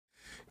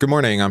Good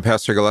morning. I'm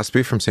Pastor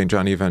Gillespie from St.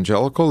 John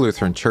Evangelical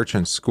Lutheran Church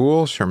and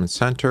School, Sherman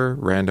Center,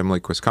 Random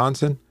Lake,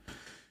 Wisconsin.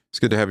 It's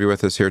good to have you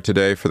with us here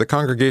today for the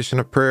Congregation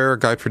of Prayer, a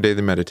guide for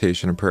daily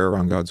meditation and prayer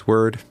around God's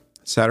Word.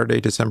 Saturday,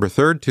 December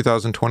 3rd,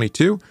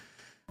 2022.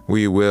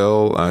 We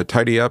will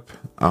tidy up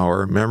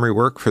our memory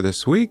work for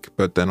this week,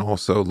 but then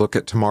also look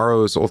at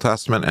tomorrow's Old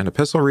Testament and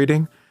epistle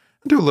reading.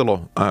 Do a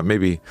little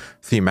maybe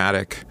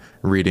thematic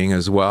reading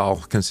as well,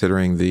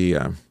 considering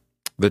the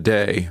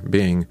day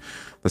being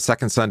the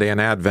second Sunday in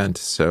Advent,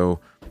 so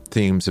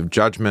themes of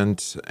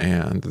judgment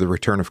and the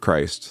return of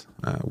Christ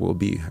will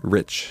be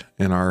rich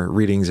in our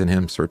readings and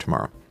hymns for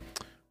tomorrow.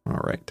 All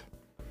right.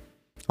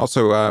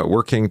 Also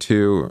working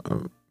to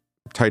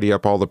tidy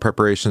up all the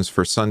preparations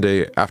for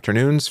Sunday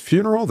afternoon's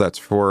funeral. That's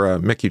for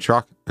Mickey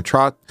Trott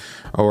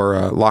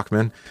or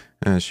Lockman.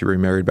 She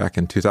remarried back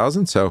in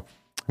 2000, so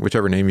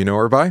whichever name you know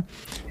her by.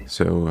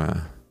 So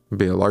it'll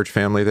be a large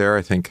family there.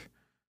 I think,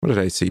 what did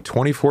I see?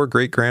 24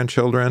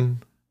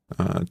 great-grandchildren,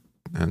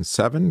 and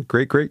 7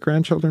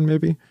 great-great-grandchildren,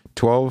 maybe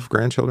 12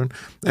 grandchildren.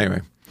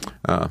 Anyway,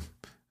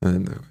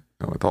 and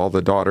with all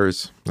the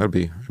daughters, it'll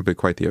be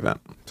quite the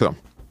event. So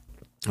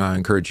I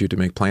encourage you to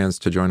make plans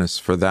to join us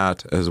for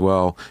that as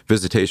well.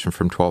 Visitation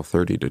from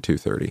 12:30 to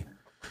 2:30.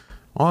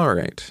 All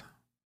right,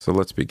 so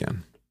let's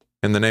begin.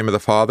 In the name of the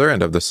Father,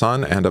 and of the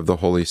Son, and of the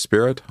Holy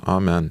Spirit.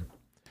 Amen.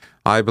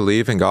 I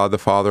believe in God the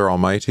Father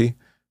Almighty,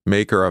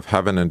 maker of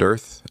heaven and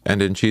earth,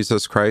 and in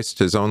Jesus Christ,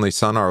 his only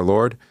Son, our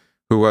Lord,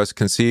 who was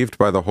conceived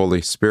by the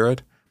Holy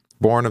Spirit,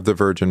 born of the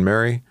Virgin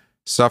Mary,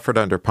 suffered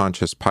under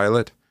Pontius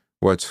Pilate,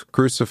 was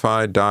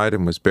crucified, died,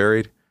 and was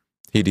buried.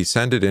 He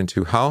descended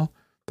into hell.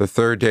 The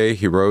third day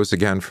he rose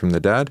again from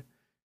the dead.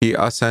 He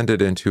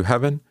ascended into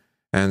heaven,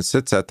 and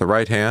sits at the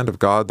right hand of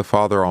God the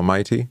Father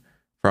Almighty.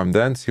 From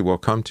thence he will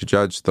come to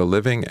judge the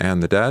living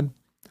and the dead.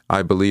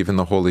 I believe in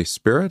the Holy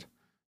Spirit,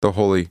 the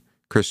holy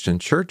Christian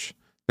Church,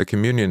 the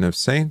communion of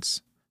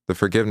saints, the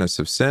forgiveness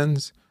of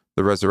sins,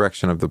 the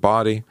resurrection of the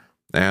body,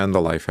 and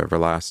the life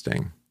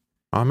everlasting.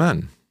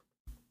 Amen.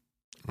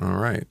 All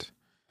right.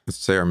 Let's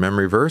say our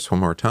memory verse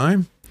one more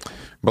time.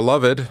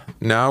 Beloved,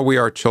 now we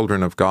are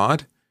children of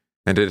God,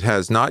 and it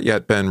has not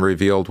yet been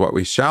revealed what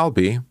we shall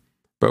be,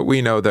 but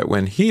we know that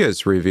when he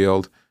is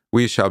revealed,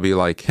 we shall be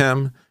like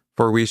him,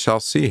 for we shall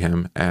see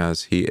him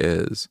as he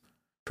is.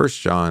 1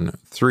 John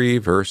 3,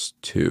 verse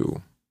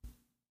 2.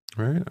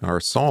 All right. Our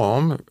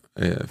psalm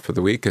for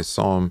the week is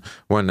Psalm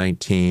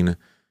 119,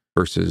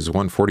 verses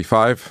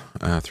 145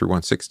 through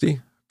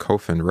 160,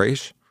 Kof and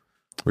Reish.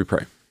 We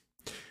pray.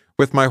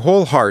 With my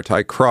whole heart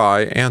I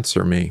cry,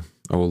 answer me,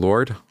 O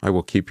Lord, I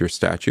will keep your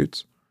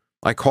statutes.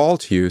 I call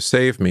to you,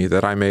 save me,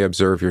 that I may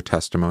observe your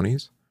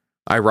testimonies.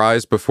 I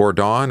rise before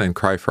dawn and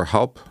cry for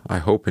help. I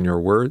hope in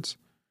your words.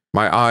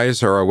 My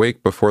eyes are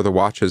awake before the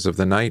watches of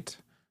the night,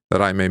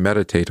 that I may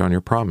meditate on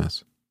your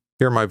promise.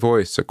 Hear my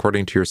voice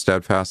according to your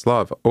steadfast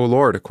love. O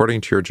Lord,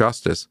 according to your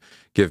justice,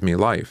 give me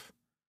life.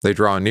 They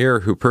draw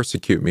near who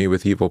persecute me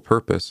with evil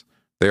purpose.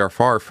 They are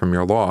far from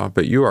your law,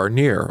 but you are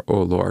near,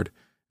 O Lord,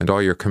 and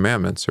all your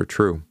commandments are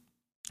true.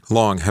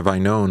 Long have I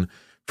known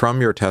from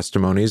your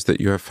testimonies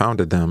that you have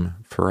founded them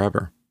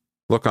forever.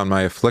 Look on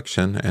my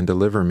affliction and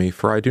deliver me,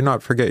 for I do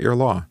not forget your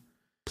law.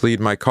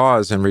 Plead my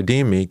cause and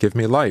redeem me, give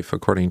me life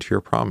according to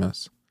your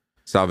promise.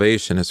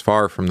 Salvation is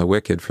far from the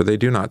wicked, for they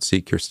do not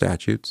seek your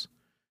statutes.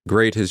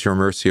 Great is your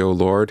mercy, O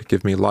Lord,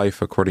 give me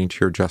life according to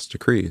your just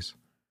decrees.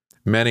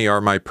 Many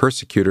are my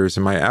persecutors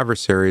and my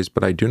adversaries,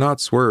 but I do not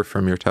swerve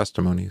from your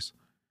testimonies.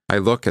 I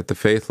look at the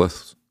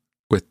faithless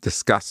with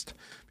disgust,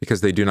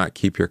 because they do not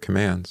keep your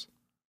commands.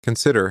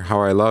 Consider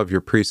how I love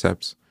your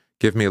precepts.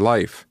 Give me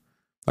life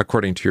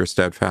according to your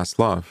steadfast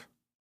love.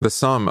 The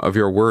sum of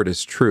your word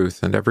is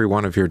truth, and every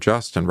one of your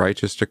just and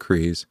righteous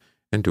decrees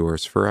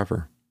endures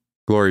forever.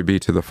 Glory be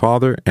to the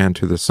Father, and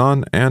to the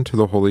Son, and to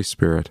the Holy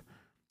Spirit,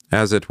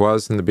 as it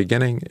was in the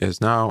beginning, is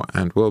now,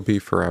 and will be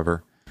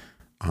forever.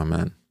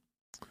 Amen.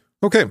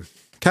 Okay,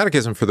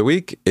 catechism for the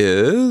week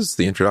is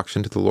the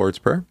introduction to the Lord's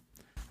Prayer.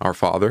 Our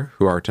Father,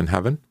 who art in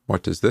heaven.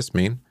 What does this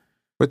mean?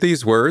 With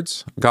these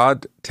words,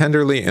 God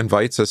tenderly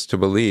invites us to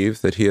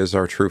believe that he is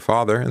our true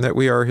Father and that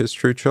we are his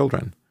true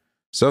children,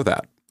 so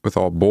that, with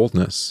all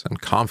boldness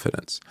and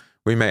confidence,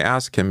 we may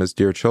ask him as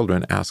dear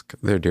children ask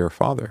their dear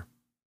Father.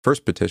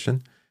 First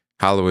petition,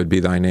 hallowed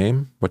be thy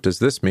name. What does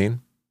this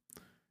mean?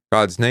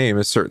 God's name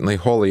is certainly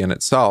holy in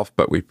itself,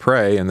 but we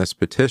pray in this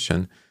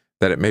petition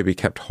that it may be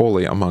kept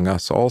holy among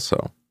us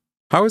also.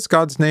 How is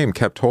God's name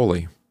kept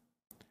holy?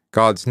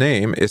 God's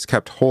name is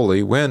kept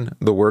holy when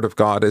the Word of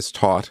God is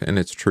taught in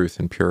its truth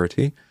and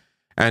purity,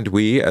 and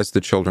we, as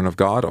the children of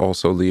God,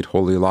 also lead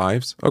holy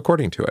lives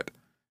according to it.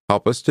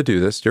 Help us to do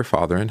this, dear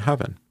Father in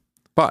heaven.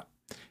 But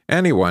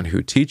anyone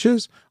who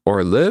teaches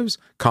or lives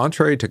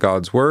contrary to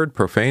God's Word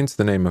profanes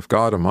the name of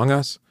God among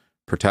us.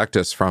 Protect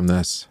us from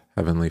this,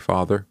 Heavenly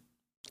Father.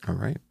 All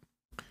right.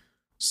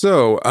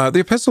 So,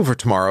 the epistle for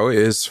tomorrow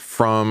is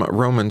from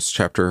Romans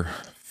chapter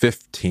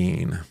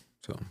 15,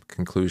 so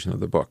conclusion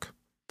of the book.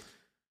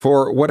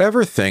 For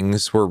whatever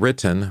things were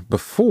written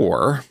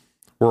before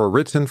were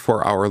written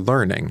for our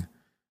learning,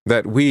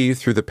 that we,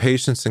 through the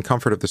patience and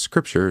comfort of the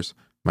Scriptures,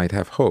 might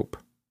have hope.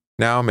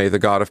 Now may the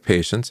God of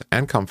patience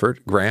and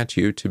comfort grant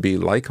you to be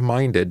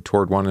like-minded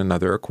toward one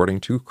another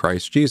according to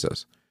Christ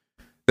Jesus,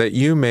 that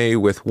you may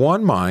with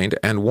one mind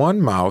and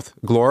one mouth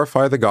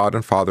glorify the God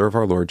and Father of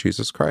our Lord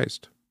Jesus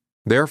Christ.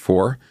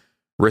 Therefore,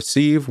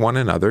 receive one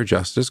another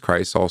just as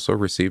Christ also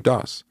received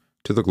us,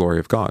 to the glory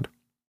of God.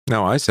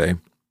 Now I say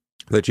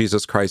that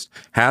Jesus Christ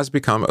has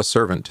become a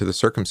servant to the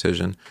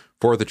circumcision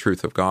for the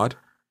truth of God,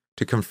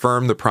 to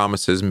confirm the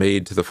promises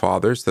made to the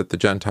fathers, that the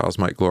Gentiles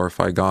might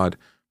glorify God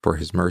for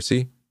his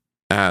mercy,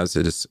 as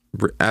it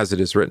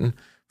is written,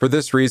 for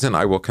this reason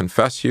I will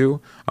confess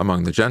you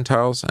among the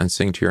Gentiles and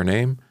sing to your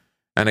name.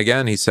 And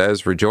again he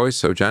says,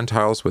 rejoice, O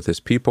Gentiles, with his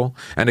people.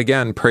 And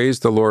again, praise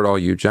the Lord, all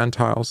you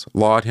Gentiles.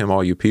 Laud him,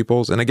 all you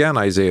peoples. And again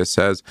Isaiah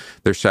says,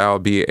 there shall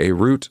be a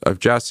root of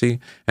Jesse,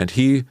 and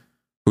he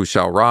who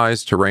shall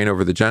rise to reign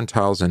over the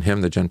Gentiles, and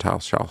him the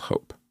Gentiles shall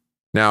hope.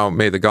 Now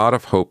may the God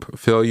of hope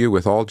fill you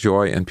with all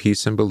joy and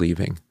peace in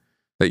believing,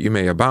 that you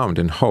may abound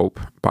in hope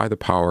by the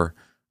power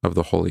of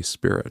the Holy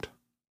Spirit.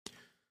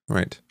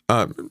 Right.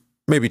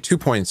 Maybe 2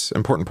 points,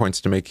 important points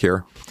to make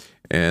here.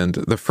 And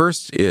the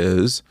first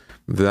is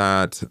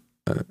that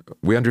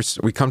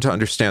we come to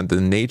understand the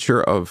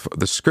nature of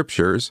the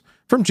Scriptures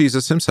from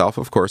Jesus himself,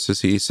 of course,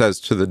 as he says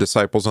to the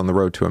disciples on the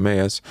road to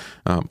Emmaus,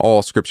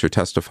 all Scripture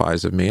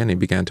testifies of me, and he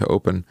began to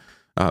open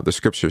the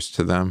Scriptures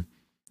to them,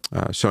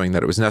 showing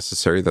that it was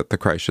necessary that the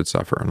Christ should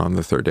suffer and on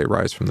the third day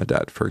rise from the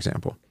dead, for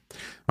example.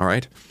 All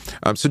right.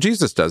 So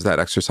Jesus does that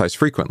exercise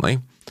frequently,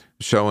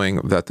 showing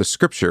that the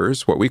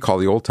Scriptures, what we call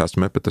the Old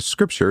Testament, but the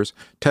Scriptures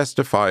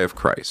testify of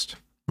Christ,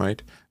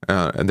 right?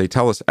 And they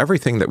tell us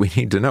everything that we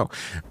need to know.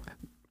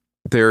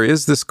 There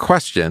is this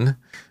question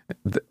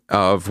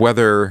of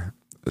whether,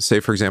 say,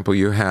 for example,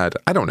 you had,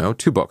 I don't know,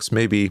 2 books,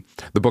 maybe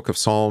the book of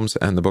Psalms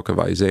and the book of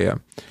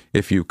Isaiah,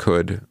 if you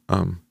could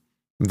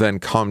then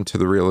come to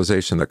the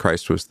realization that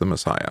Christ was the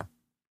Messiah.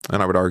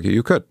 And I would argue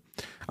you could.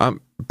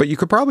 But you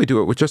could probably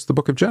do it with just the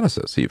book of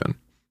Genesis, even.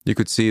 You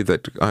could see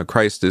that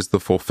Christ is the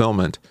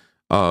fulfillment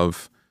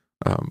of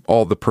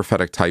all the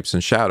prophetic types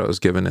and shadows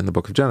given in the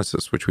book of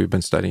Genesis, which we've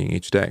been studying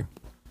each day.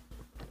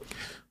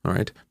 All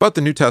right. But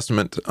the New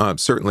Testament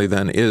certainly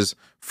then is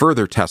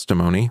further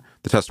testimony,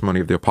 the testimony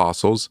of the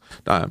apostles,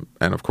 and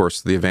of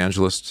course the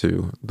evangelists,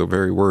 to the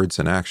very words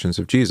and actions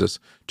of Jesus,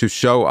 to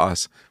show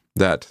us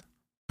that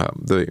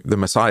the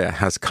Messiah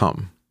has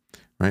come,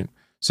 right?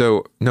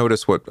 So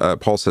notice what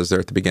Paul says there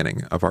at the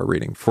beginning of our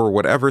reading. For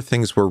whatever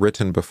things were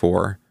written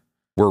before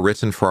were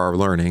written for our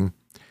learning,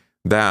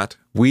 that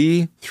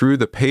we, through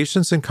the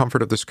patience and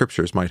comfort of the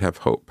Scriptures, might have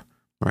hope.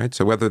 Right?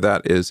 So whether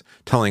that is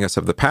telling us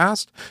of the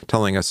past,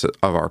 telling us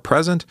of our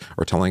present,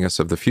 or telling us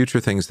of the future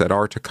things that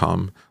are to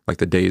come, like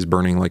the days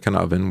burning like an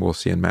oven, we'll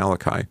see in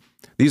Malachi.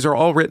 These are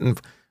all written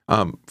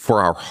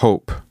for our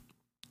hope,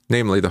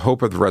 namely the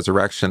hope of the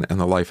resurrection and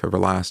the life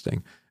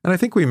everlasting. And I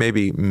think we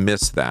maybe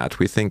miss that.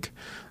 We think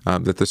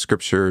that the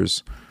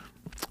Scriptures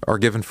are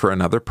given for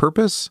another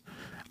purpose.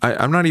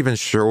 I'm not even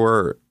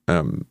sure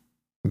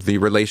the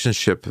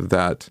relationship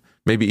that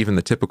maybe even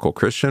the typical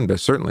Christian, but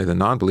certainly the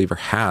non-believer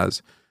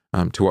has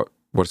to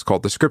what's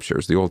called the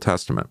Scriptures, the Old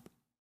Testament.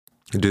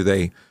 Do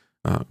they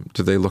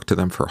look to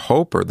them for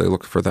hope, or they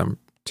look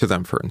to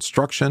them for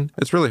instruction?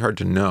 It's really hard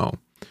to know.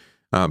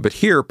 But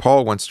here,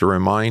 Paul wants to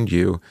remind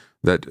you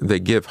that they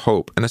give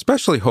hope, and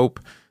especially hope.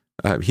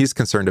 He's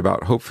concerned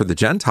about hope for the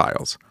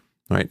Gentiles.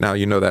 Right now,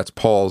 that's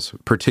Paul's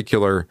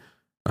particular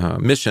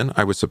mission,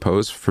 I would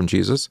suppose, from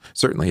Jesus.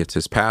 Certainly, it's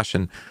his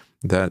passion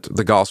that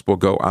the gospel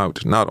go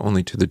out not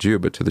only to the Jew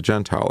but to the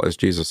Gentile, as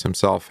Jesus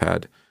himself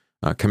had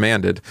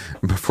commanded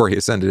before he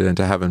ascended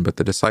into heaven, but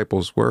the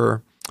disciples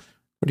were,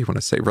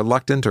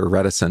 reluctant or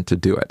reticent to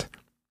do it,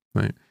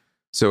 right?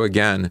 So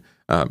again,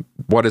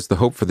 what is the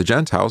hope for the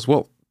Gentiles?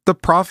 Well, the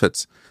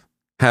prophets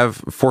have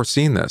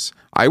foreseen this.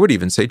 I would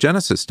even say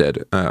Genesis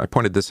did. I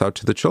pointed this out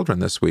to the children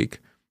this week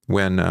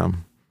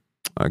when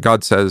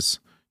God says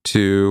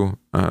to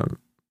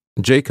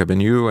Jacob,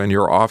 and you and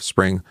your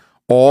offspring,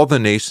 all the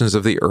nations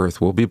of the earth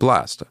will be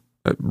blessed.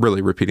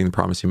 Really repeating the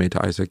promise he made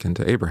to Isaac and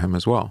to Abraham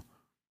as well,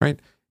 right?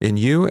 In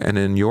you and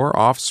in your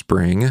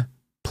offspring,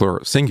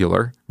 plural,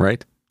 singular,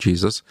 right?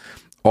 Jesus,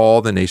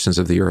 all the nations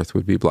of the earth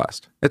would be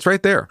blessed. It's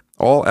right there.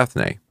 All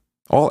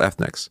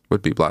ethnics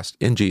would be blessed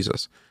in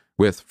Jesus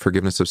with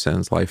forgiveness of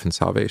sins, life, and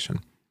salvation.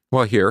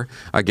 Well, here,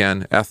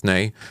 again,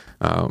 ethne,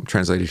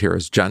 translated here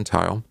as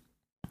Gentile,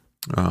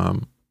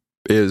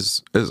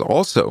 is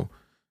also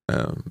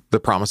the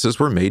promises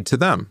were made to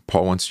them.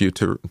 Paul wants you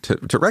to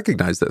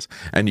recognize this.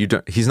 And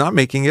he's not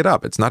making it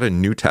up. It's not a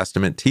New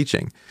Testament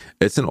teaching.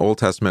 It's an Old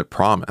Testament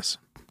promise,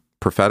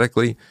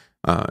 prophetically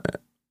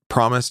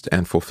promised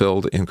and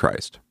fulfilled in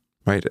Christ,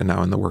 right? And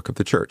now in the work of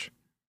the church.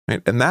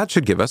 Right? And that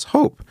should give us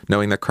hope,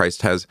 knowing that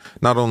Christ has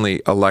not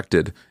only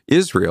elected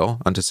Israel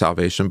unto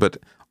salvation, but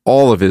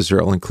all of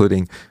Israel,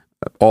 including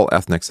all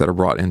ethnics that are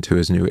brought into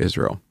his new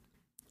Israel.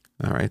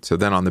 All right. So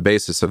then on the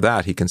basis of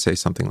that, he can say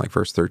something like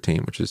verse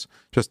 13, which is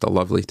just a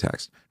lovely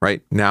text,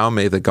 right? Now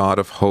may the God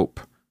of hope,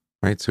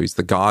 right? So he's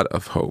the God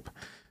of hope,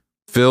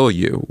 fill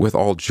you with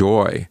all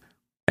joy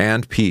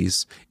and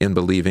peace in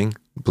believing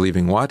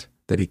what?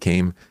 That he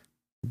came,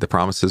 the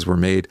promises were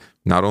made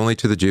not only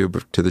to the Jew,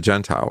 but to the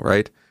Gentile,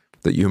 right?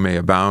 That you may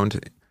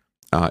abound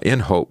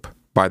in hope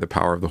by the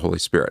power of the Holy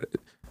Spirit.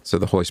 So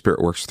the Holy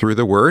Spirit works through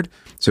the Word.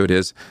 So it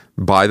is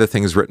by the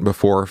things written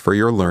before for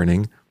your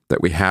learning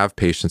that we have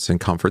patience and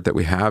comfort, that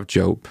we have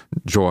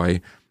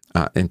joy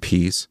and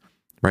peace,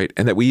 right?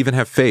 And that we even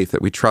have faith,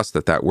 that we trust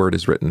that that Word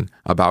is written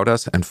about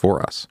us and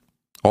for us,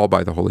 all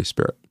by the Holy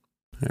Spirit.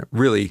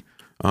 Really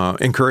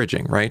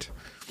encouraging, right?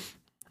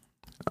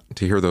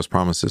 To hear those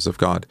promises of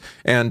God.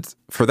 And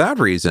for that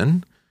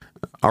reason,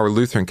 our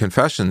Lutheran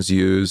confessions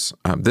use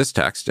this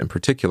text in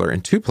particular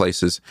in two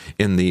places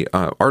in the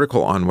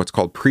article on what's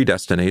called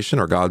predestination,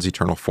 or God's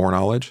eternal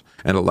foreknowledge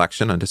and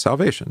election unto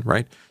salvation,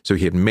 right? So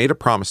he had made a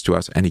promise to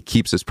us and he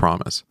keeps his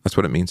promise. That's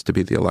what it means to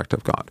be the elect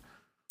of God.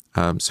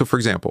 So for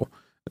example,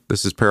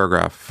 this is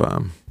paragraph,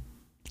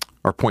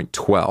 or point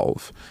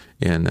 12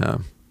 in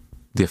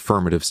the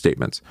affirmative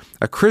statements.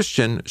 A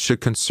Christian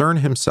should concern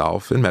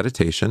himself in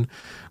meditation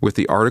with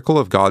the article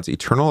of God's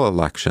eternal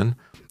election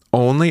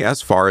only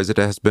as far as it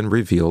has been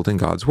revealed in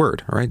God's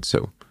word. All right.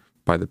 So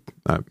by the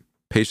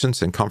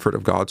patience and comfort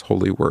of God's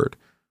holy word,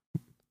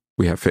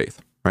 we have faith,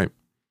 right?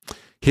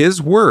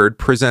 His word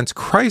presents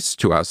Christ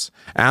to us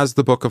as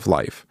the book of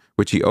life,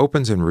 which he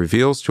opens and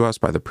reveals to us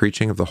by the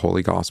preaching of the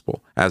holy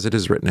gospel, as it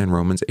is written in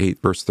Romans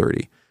 8, verse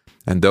 30.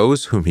 And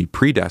those whom he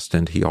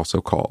predestined, he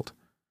also called.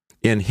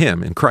 In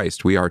him, in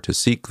Christ, we are to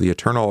seek the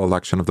eternal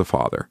election of the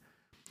Father,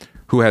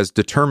 who has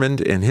determined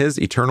in his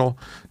eternal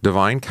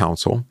divine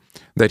counsel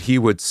that he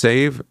would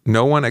save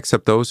no one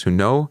except those who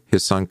know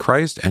his Son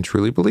Christ and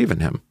truly believe in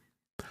him.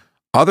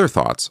 Other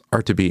thoughts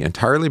are to be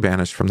entirely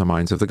banished from the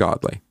minds of the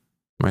godly,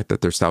 right?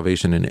 That there's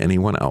salvation in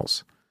anyone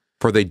else.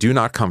 For they do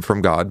not come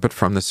from God, but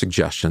from the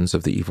suggestions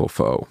of the evil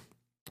foe.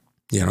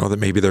 You know, that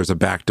maybe there's a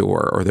back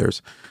door, or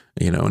there's,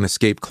 an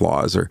escape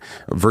clause, or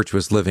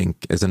virtuous living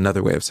is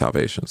another way of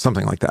salvation,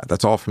 something like that.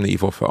 That's all from the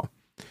evil foe.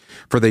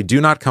 For they do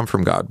not come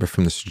from God, but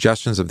from the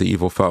suggestions of the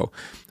evil foe.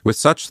 With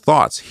such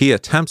thoughts, he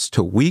attempts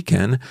to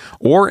weaken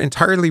or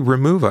entirely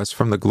remove us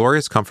from the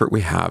glorious comfort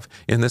we have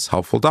in this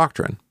helpful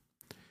doctrine.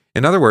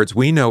 In other words,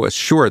 we know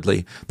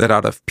assuredly that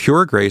out of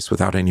pure grace,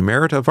 without any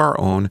merit of our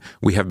own,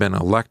 we have been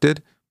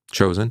elected,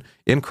 chosen,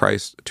 in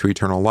Christ to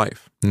eternal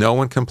life. No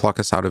one can pluck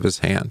us out of his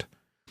hand.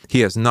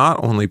 He has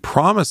not only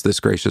promised this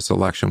gracious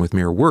election with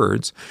mere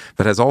words,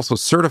 but has also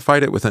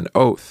certified it with an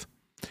oath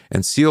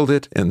and sealed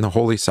it in the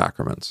holy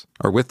sacraments,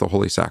 or with the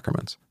holy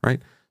sacraments,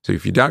 right? So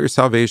if you doubt your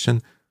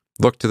salvation,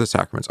 look to the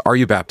sacraments. Are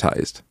you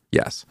baptized?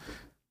 Yes.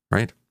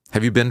 Right?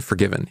 Have you been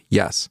forgiven?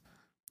 Yes.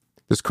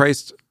 Does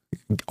Christ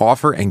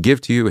offer and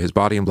give to you his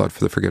body and blood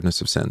for the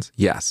forgiveness of sins?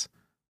 Yes.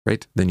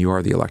 Right? Then you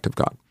are the elect of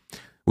God.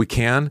 We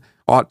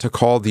ought to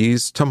call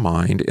these to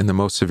mind in the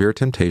most severe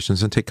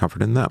temptations and take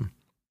comfort in them.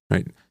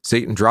 Right?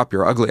 Satan, drop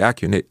your ugly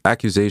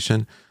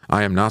accusation.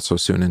 I am not so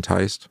soon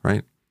enticed,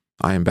 right?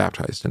 I am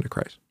baptized into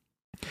Christ.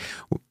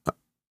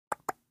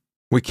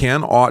 We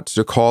ought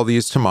to call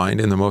these to mind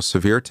in the most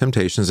severe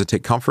temptations and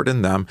take comfort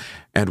in them,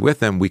 and with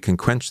them we can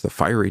quench the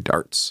fiery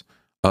darts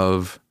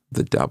of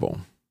the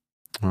devil.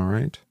 All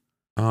right.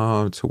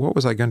 So what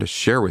was I going to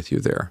share with you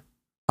there?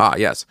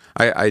 Yes,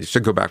 I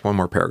should go back one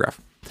more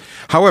paragraph.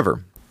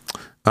 However,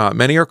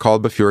 many are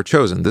called, but few are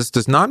chosen. This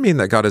does not mean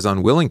that God is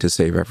unwilling to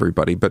save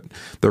everybody, but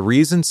the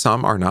reason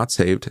some are not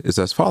saved is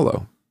as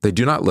follows. They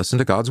do not listen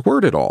to God's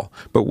word at all,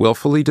 but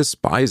willfully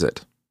despise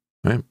it,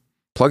 right?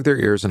 Plug their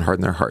ears and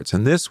harden their hearts.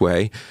 In this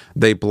way,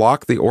 they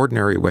block the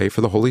ordinary way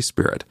for the Holy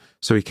Spirit,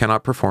 so he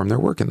cannot perform their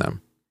work in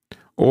them.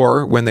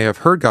 Or when they have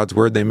heard God's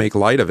word, they make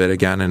light of it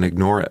again and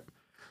ignore it.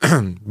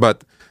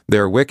 But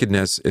their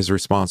wickedness is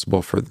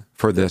responsible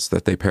for this,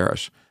 that they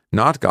perish,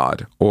 not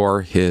God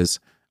or his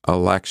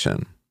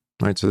election.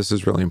 Right, so this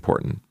is really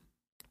important,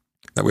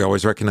 that we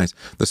always recognize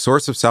the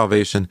source of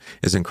salvation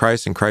is in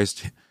Christ and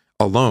Christ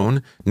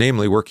alone,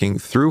 namely working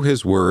through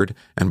his word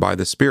and by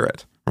the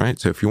Spirit, right?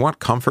 So if you want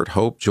comfort,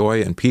 hope,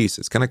 joy, and peace,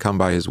 it's going to come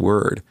by his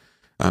word,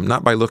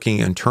 not by looking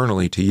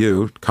internally to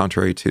you,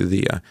 contrary to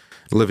the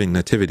Living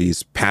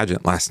Nativities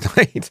pageant last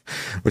night,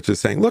 which is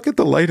saying, look at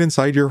the light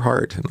inside your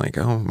heart. And like,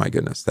 oh my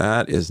goodness,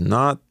 that is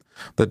not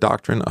the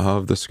doctrine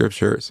of the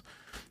scriptures.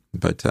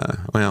 But,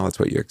 well,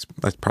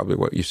 that's probably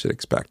what you should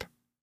expect.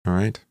 All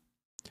right.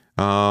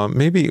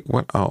 Maybe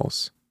what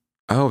else?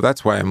 Oh,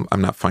 that's why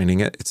I'm not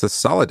finding it. It's a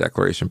solid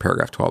declaration,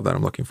 paragraph 12, that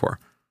I'm looking for.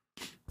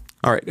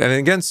 All right. And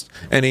against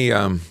any,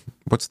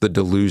 what's the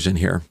delusion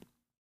here?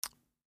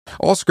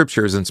 All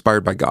scripture is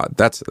inspired by God.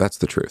 That's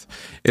the truth.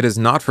 It is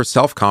not for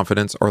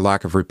self-confidence or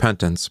lack of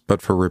repentance,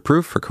 but for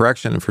reproof, for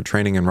correction, and for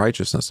training in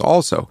righteousness.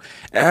 Also,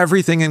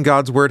 everything in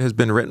God's word has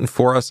been written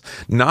for us,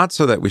 not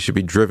so that we should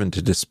be driven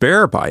to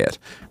despair by it,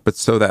 but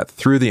so that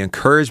through the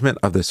encouragement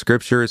of the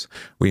scriptures,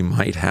 we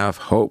might have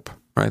hope.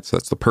 Right? So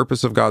that's the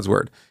purpose of God's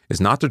word, is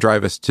not to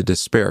drive us to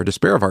despair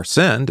of our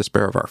sin,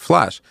 despair of our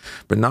flesh,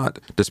 but not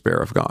despair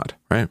of God.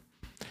 Right?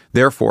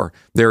 Therefore,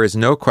 there is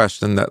no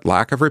question that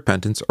lack of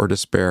repentance or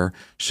despair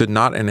should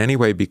not in any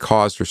way be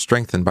caused or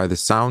strengthened by the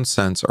sound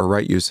sense or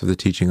right use of the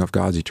teaching of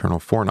God's eternal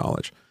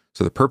foreknowledge.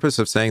 So the purpose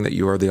of saying that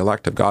you are the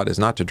elect of God is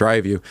not to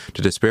drive you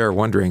to despair,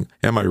 wondering,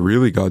 am I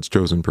really God's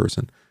chosen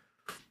person?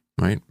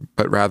 Right?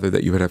 But rather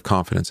that you would have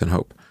confidence and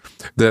hope.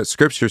 The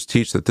scriptures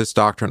teach that this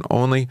doctrine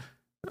only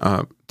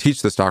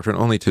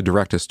to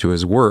direct us to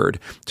his word,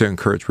 to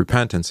encourage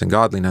repentance and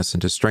godliness,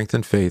 and to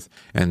strengthen faith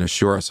and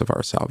assure us of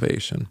our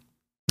salvation.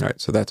 All right,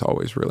 so that's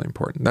always really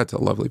important. That's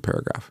a lovely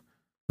paragraph.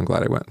 I'm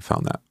glad I went and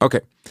found that.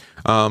 Okay,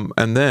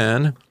 and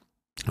then,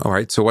 all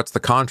right, so what's the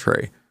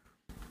contrary?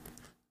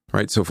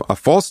 Right, so a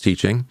false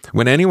teaching,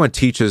 when anyone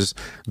teaches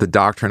the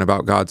doctrine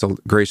about God's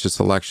gracious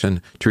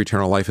election to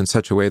eternal life in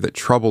such a way that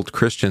troubled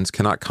Christians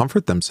cannot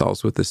comfort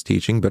themselves with this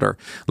teaching, but are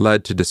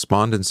led to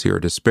despondency or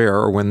despair,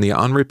 or when the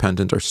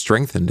unrepentant are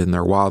strengthened in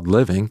their wild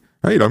living,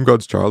 right, I'm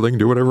God's child, I can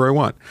do whatever I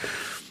want,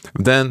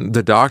 then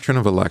the doctrine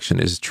of election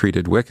is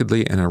treated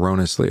wickedly and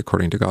erroneously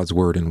according to God's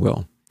word and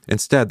will.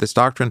 Instead, this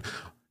doctrine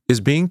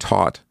is being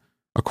taught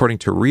according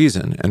to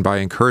reason and by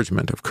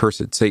encouragement of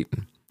cursed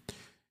Satan.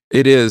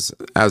 It is,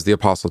 as the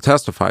apostle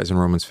testifies in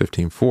Romans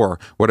 15:4,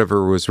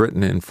 whatever was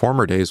written in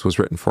former days was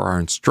written for our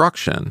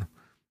instruction,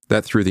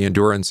 that through the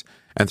endurance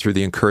and through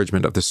the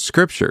encouragement of the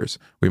scriptures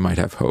we might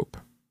have hope.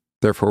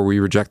 Therefore, we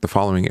reject the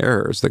following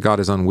errors: that God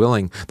is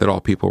unwilling that all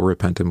people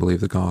repent and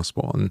believe the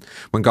gospel. And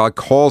when God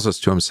calls us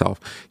to himself,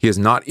 he is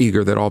not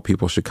eager that all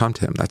people should come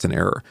to him. That's an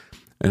error.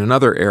 And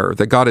another error,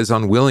 that God is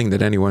unwilling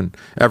that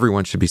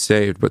everyone should be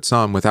saved, but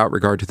some, without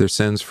regard to their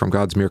sins, from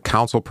God's mere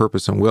counsel,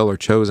 purpose, and will, are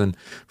chosen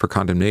for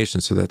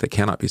condemnation so that they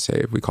cannot be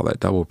saved. We call that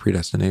double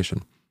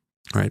predestination.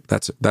 Right?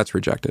 That's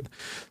rejected.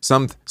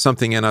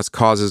 Something in us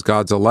causes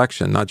God's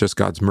election, not just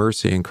God's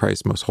mercy and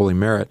Christ's most holy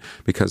merit,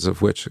 because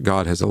of which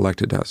God has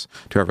elected us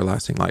to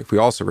everlasting life. We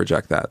also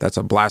reject that. That's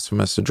a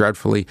blasphemous, a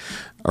dreadfully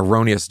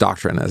erroneous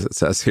doctrine, as it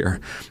says here,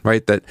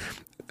 right? That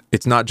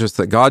it's not just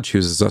that God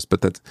chooses us,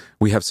 but that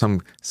we have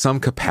some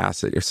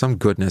capacity or some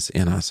goodness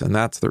in us. And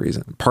that's the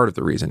reason, part of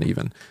the reason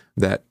even,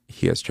 that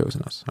he has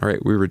chosen us. All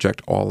right, we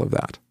reject all of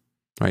that,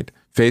 right?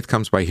 Faith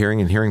comes by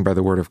hearing, and hearing by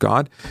the word of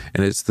God.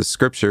 And it's the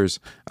scriptures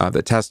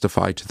that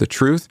testify to the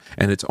truth.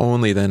 And it's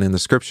only then in the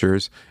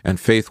scriptures and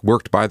faith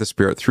worked by the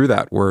Spirit through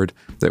that word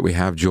that we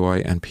have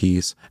joy and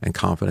peace and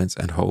confidence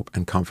and hope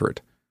and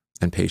comfort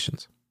and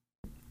patience.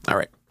 All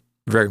right,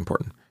 very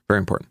important, very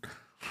important.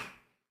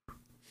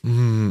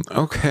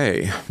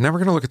 Okay, now we're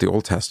going to look at the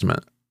Old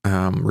Testament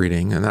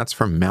reading, and that's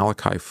from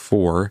Malachi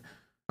 4.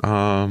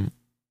 I'm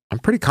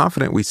pretty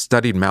confident we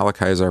studied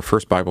Malachi as our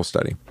first Bible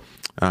study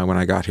when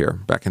I got here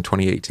back in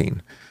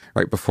 2018,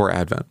 right before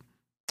Advent.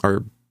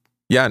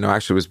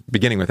 Actually, it was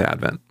beginning with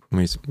Advent.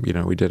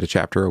 We did a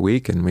chapter a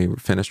week, and we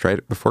finished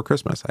right before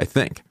Christmas, I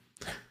think.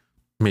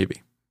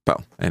 Maybe.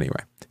 Well,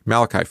 anyway,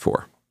 Malachi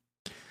 4.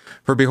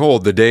 For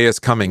behold, the day is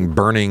coming,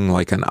 burning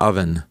like an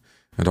oven,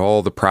 and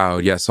all the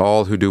proud, yes,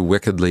 all who do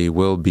wickedly,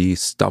 will be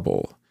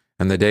stubble.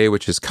 And the day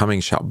which is coming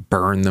shall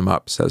burn them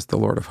up, says the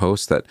Lord of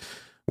hosts, that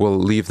will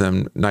leave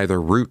them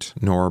neither root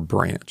nor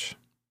branch.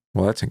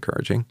 Well, that's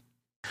encouraging.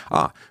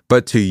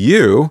 But to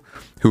you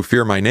who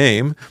fear my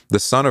name, the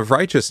Son of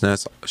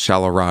Righteousness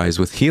shall arise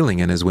with healing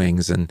in his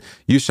wings, and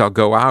you shall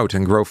go out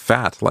and grow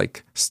fat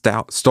like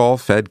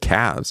stall-fed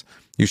calves.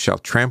 You shall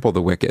trample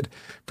the wicked,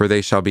 for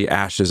they shall be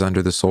ashes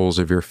under the soles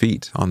of your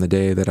feet on the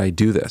day that I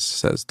do this,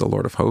 says the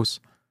Lord of hosts.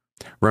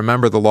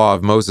 Remember the law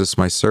of Moses,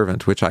 my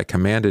servant, which I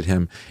commanded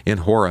him in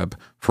Horeb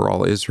for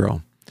all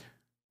Israel,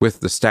 with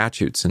the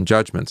statutes and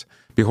judgments.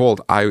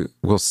 Behold, I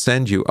will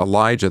send you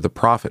Elijah the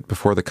prophet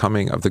before the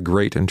coming of the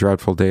great and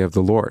dreadful day of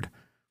the Lord.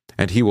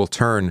 And he will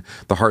turn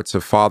the hearts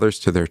of fathers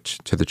to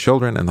the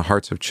children, and the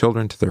hearts of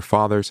children to their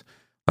fathers,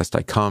 lest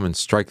I come and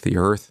strike the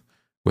earth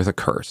with a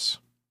curse.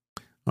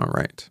 All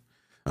right.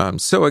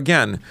 So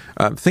again,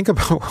 think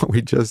about what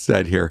we just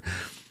said here,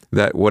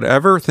 that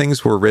whatever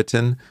things were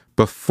written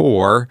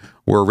before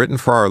were written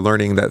for our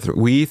learning, that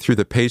we, through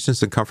the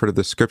patience and comfort of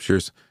the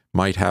scriptures,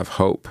 might have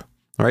hope.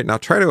 All right, now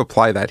try to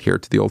apply that here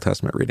to the Old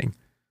Testament reading.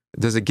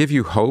 Does it give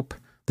you hope?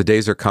 The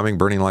days are coming,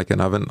 burning like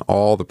an oven.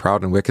 All the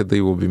proud and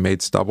wickedly will be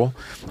made stubble.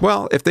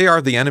 Well, if they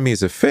are the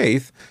enemies of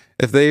faith,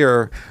 if they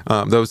are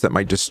those that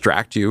might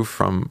distract you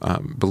from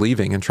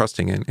believing and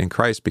trusting in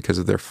Christ because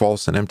of their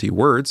false and empty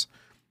words,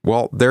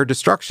 well, their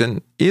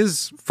destruction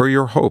is for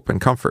your hope and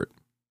comfort.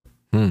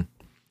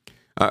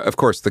 Of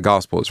course, the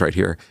gospel is right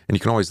here, and you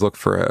can always look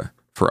for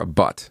a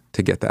but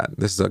to get that.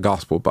 This is a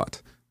gospel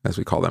but, as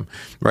we call them,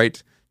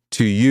 right?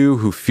 To you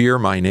who fear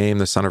my name,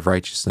 the Son of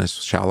Righteousness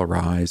shall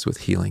arise with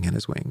healing in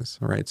his wings.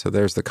 All right, so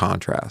there's the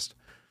contrast,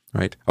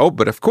 right? Oh,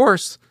 but of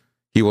course,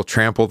 he will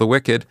trample the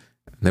wicked,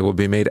 and they will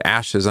be made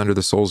ashes under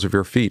the soles of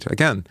your feet.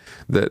 Again,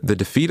 the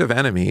defeat of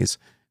enemies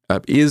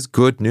is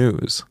good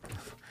news.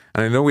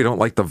 And I know we don't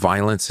like the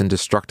violence and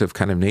destructive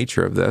kind of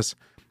nature of this,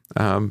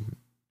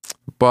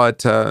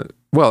 but it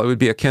would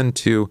be akin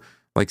to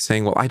like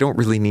saying, well, I don't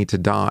really need to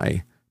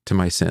die to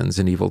my sins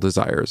and evil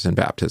desires in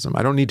baptism.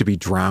 I don't need to be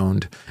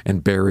drowned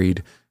and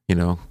buried,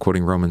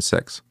 quoting Romans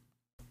 6.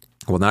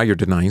 Well, now you're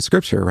denying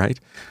Scripture, right?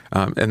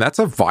 And that's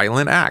a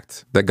violent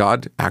act that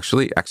God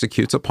actually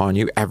executes upon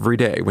you every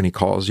day when he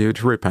calls you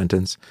to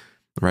repentance,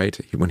 right?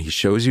 When he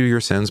shows you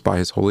your sins by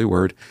his holy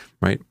word,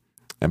 right?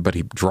 But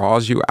he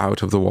draws you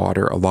out of the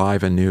water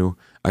alive and new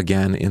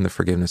again in the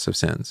forgiveness of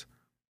sins.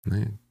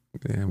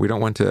 We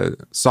don't want to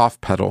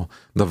soft pedal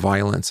the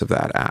violence of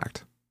that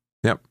act.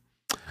 Yep.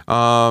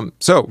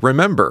 So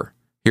remember,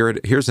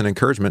 here's an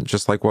encouragement,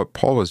 just like what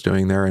Paul was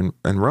doing there in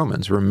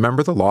Romans.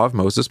 Remember the law of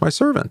Moses, my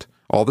servant,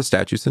 all the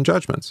statutes and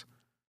judgments.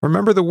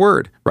 Remember the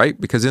word, right?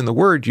 Because in the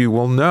word you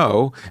will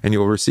know and you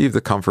will receive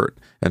the comfort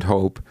and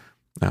hope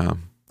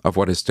of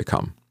what is to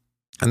come.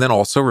 And then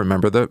also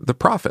remember the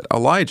prophet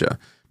Elijah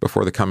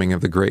before the coming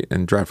of the great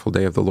and dreadful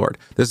day of the Lord.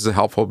 This is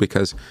helpful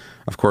because,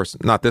 of course,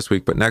 not this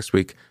week, but next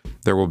week,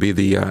 there will be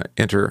the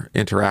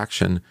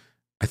interaction.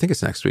 I think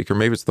it's next week, or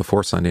maybe it's the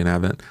fourth Sunday in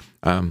Advent,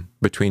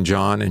 between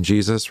John and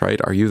Jesus,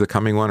 right? Are you the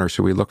coming one, or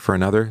should we look for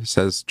another?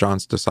 Says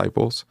John's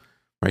disciples,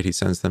 right? He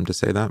sends them to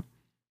say that.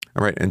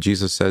 All right, and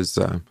Jesus says,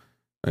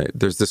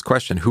 there's this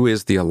question, who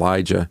is the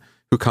Elijah?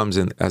 Who comes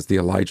in as the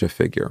Elijah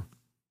figure,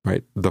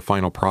 right? The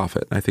final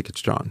prophet. I think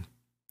it's John.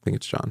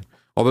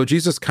 Although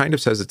Jesus kind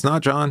of says it's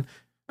not John,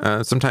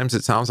 sometimes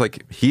it sounds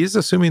like he's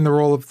assuming the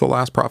role of the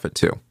last prophet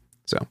too.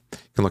 So you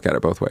can look at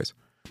it both ways.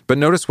 But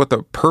notice what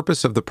the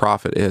purpose of the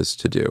prophet is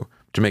to do,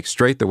 to make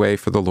straight the way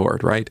for the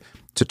Lord, right?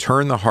 To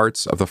turn the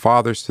hearts of the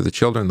fathers to the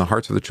children, the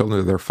hearts of the children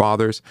to their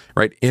fathers,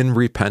 right? In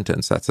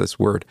repentance. That's this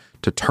word.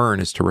 To turn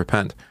is to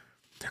repent.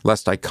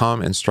 Lest I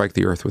come and strike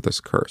the earth with this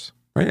curse,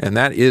 right? And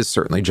that is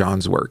certainly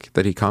John's work,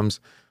 that he comes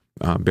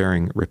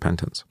bearing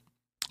repentance.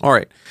 All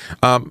right.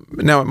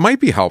 Now, it might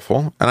be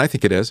helpful, and I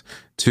think it is,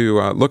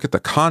 to look at the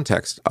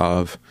context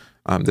of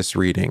this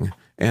reading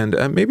and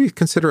maybe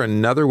consider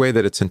another way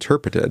that it's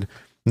interpreted,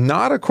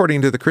 not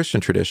according to the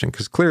Christian tradition,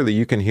 because clearly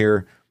you can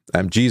hear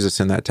Jesus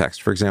in that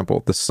text. For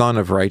example, the Son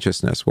of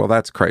Righteousness. Well,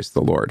 that's Christ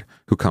the Lord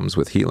who comes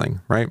with healing,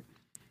 right?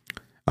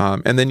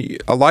 And then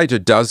Elijah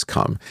does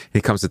come.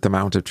 He comes at the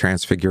Mount of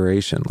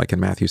Transfiguration, like in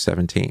Matthew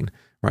 17,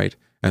 right?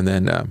 And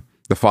then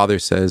the Father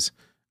says,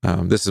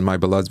 this is my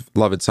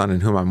beloved Son in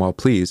whom I'm well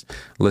pleased.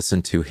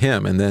 Listen to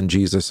him. And then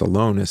Jesus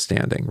alone is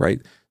standing, right?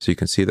 So you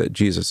can see that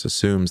Jesus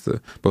assumes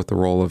both the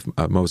role of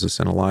Moses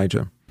and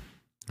Elijah,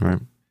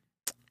 right?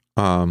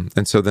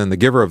 And so then the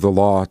giver of the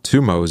law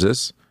to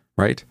Moses,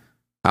 right,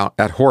 out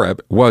at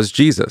Horeb was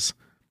Jesus,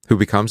 who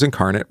becomes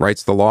incarnate,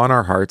 writes the law in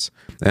our hearts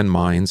and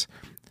minds,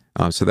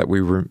 so that we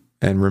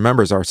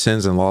remembers our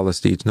sins and lawless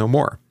deeds no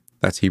more.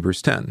 That's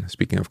Hebrews 10,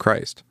 speaking of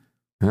Christ.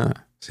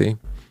 See?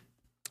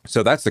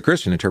 So that's the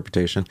Christian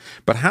interpretation.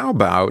 But how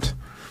about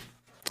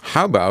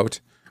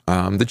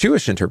the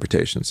Jewish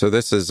interpretation? So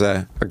this is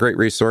a great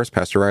resource.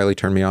 Pastor Riley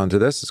turned me on to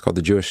this. It's called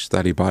the Jewish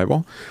Study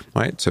Bible,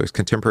 right? So it's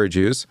contemporary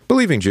Jews,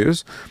 believing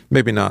Jews,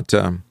 maybe not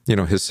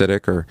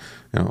Hasidic or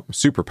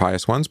super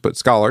pious ones, but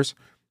scholars,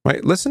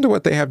 right? Listen to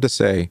what they have to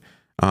say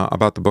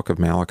about the book of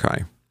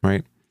Malachi,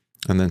 right?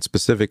 And then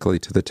specifically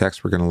to the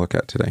text we're going to look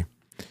at today,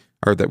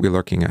 or that we're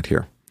looking at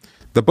here.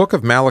 The book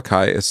of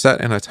Malachi is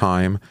set in a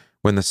time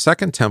when the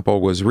second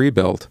temple was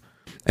rebuilt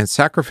and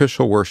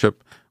sacrificial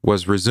worship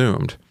was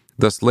resumed,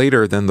 thus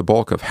later than the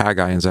bulk of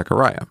Haggai and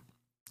Zechariah.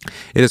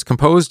 It is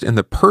composed in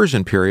the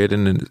Persian period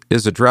and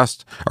is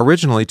addressed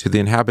originally to the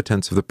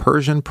inhabitants of the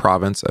Persian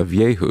province of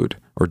Yehud,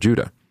 or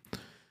Judah,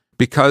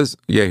 because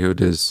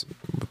Yehud is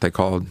what they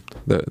call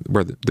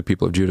where the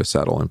people of Judah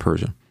settle in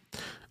Persia.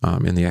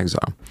 In the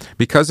exile.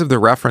 Because of the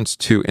reference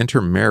to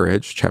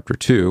intermarriage, chapter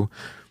 2,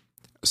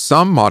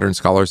 some modern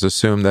scholars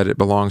assume that it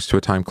belongs to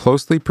a time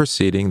closely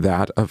preceding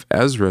that of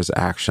Ezra's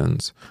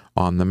actions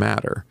on the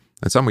matter.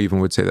 And some even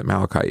would say that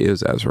Malachi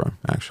is Ezra,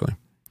 actually.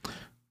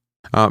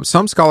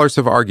 Some scholars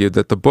have argued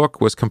that the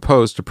book was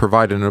composed to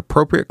provide an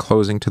appropriate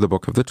closing to the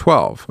book of the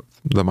 12,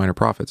 the minor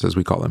prophets, as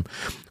we call them,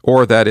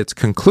 or that its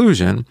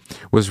conclusion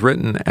was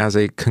written as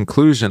a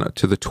conclusion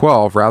to the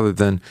 12 rather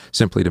than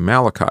simply to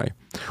Malachi,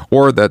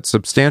 or that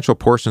substantial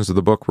portions of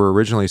the book were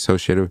originally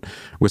associated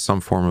with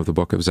some form of the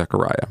book of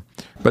Zechariah.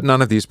 But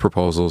none of these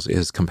proposals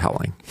is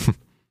compelling.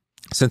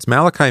 Since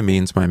Malachi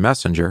means my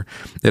messenger,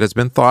 it has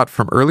been thought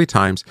from early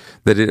times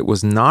that it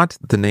was not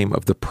the name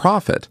of the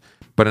prophet,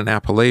 but an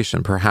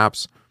appellation,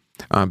 perhaps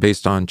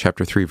based on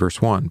chapter 3,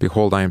 verse 1.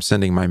 Behold, I am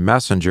sending my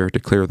messenger to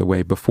clear the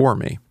way before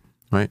me,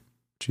 right?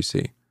 What you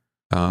see.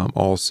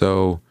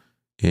 Also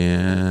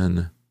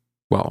in,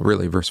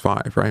 verse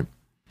 5, right?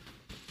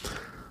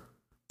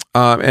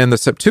 And the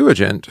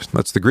Septuagint,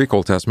 that's the Greek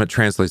Old Testament,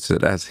 translates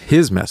it as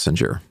his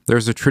messenger.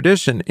 There's a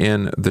tradition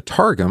in the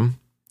Targum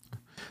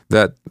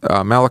that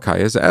Malachi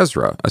is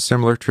Ezra. A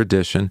similar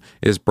tradition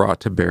is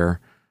brought to bear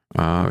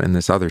in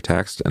this other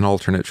text. An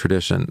alternate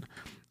tradition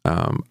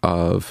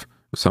of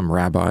some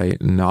rabbi,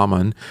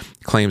 Naaman,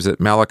 claims that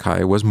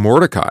Malachi was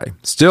Mordecai.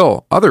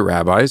 Still, other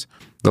rabbis,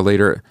 the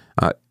later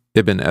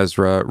Ibn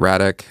Ezra,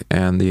 Radek,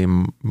 and the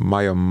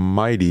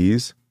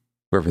Maimonides,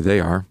 whoever they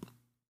are,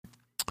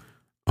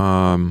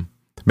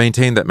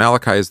 maintain that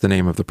Malachi is the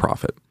name of the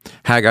prophet.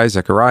 Haggai,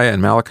 Zechariah,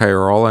 and Malachi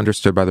are all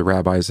understood by the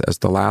rabbis as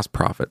the last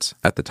prophets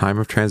at the time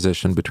of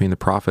transition between the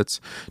prophets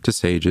to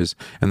sages,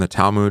 and the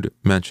Talmud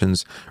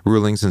mentions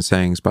rulings and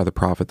sayings by the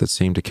prophet that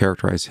seem to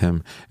characterize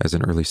him as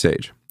an early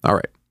sage. All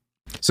right.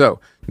 So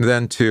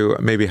then to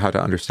maybe how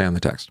to understand the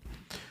text.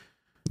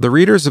 The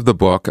readers of the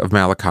book of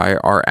Malachi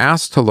are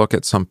asked to look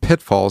at some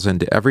pitfalls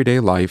into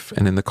everyday life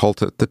and in the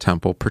cult at the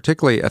temple,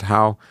 particularly at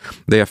how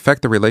they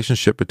affect the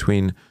relationship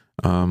between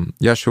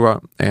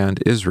Yeshua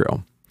and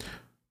Israel,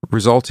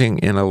 resulting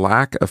in a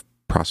lack of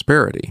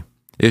prosperity.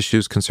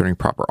 Issues concerning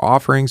proper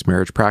offerings,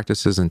 marriage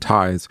practices, and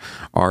tithes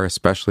are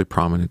especially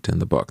prominent in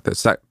the book.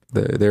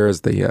 There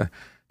is the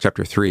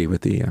chapter 3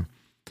 with the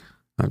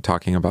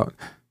talking about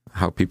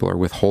how people are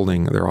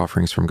withholding their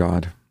offerings from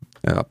God.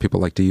 People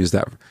like to use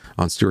that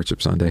on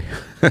Stewardship Sunday.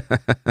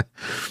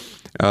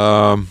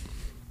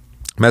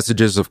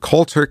 Messages of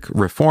cultic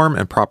reform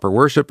and proper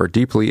worship are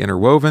deeply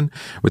interwoven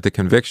with the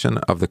conviction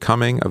of the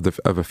coming of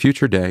a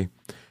future day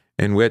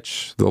in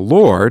which the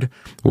Lord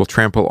will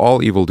trample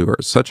all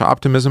evildoers. Such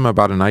optimism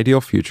about an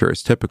ideal future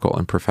is typical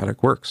in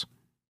prophetic works.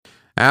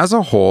 As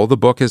a whole, the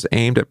book is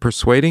aimed at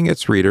persuading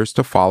its readers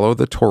to follow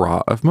the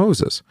Torah of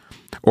Moses,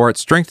 or at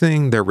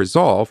strengthening their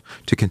resolve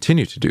to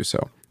continue to do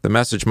so. The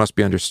message must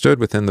be understood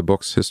within the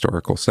book's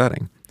historical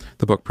setting.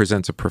 The book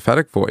presents a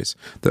prophetic voice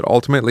that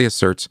ultimately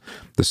asserts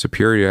the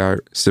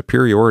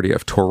superiority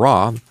of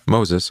Torah,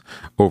 Moses,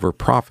 over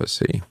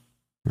prophecy.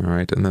 All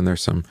right, and then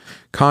there's some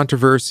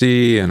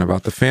controversy and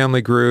about the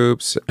family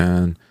groups,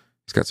 and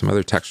he's got some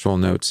other textual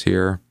notes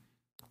here.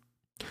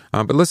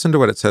 But listen to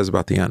what it says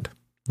about the end.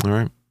 All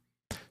right.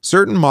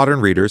 Certain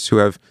modern readers who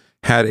have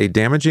had a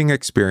damaging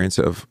experience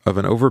of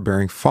an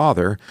overbearing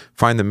father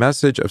find the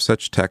message of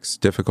such texts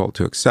difficult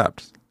to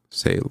accept,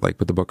 say, like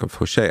with the book of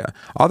Hosea.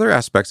 Other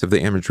aspects of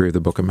the imagery of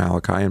the book of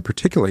Malachi, and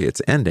particularly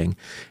its ending,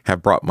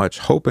 have brought much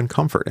hope and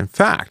comfort. In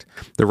fact,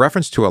 the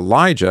reference to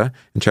Elijah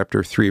in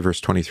chapter 3, verse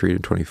 23 to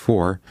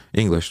 24,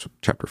 English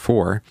chapter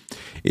 4,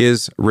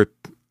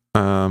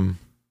 was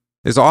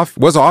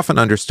often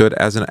understood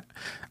as an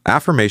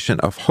affirmation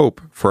of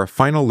hope for a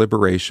final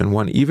liberation,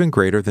 one even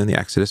greater than the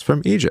exodus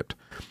from Egypt.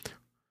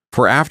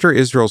 For after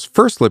Israel's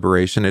first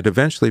liberation, it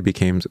eventually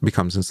becomes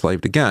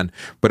enslaved again,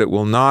 but it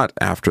will not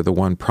after the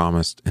one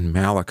promised in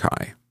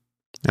Malachi.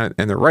 And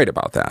they're right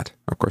about that.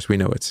 Of course, we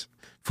know it's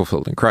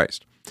fulfilled in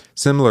Christ.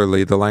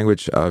 Similarly, the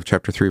language of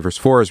chapter 3, verse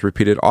 4 is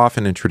repeated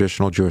often in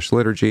traditional Jewish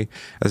liturgy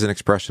as an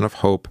expression of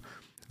hope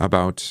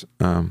about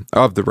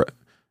of the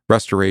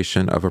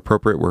restoration of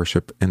appropriate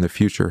worship in the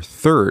future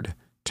third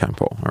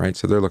temple. All right,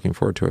 so they're looking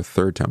forward to a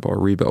third temple, a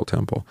rebuilt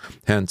temple,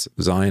 hence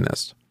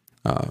Zionist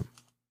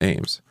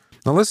aims.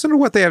 Now listen to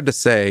what they have to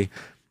say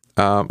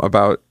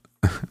about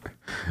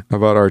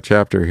our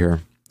chapter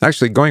here.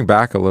 Actually, going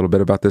back a little bit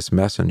about this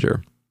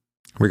messenger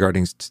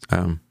regarding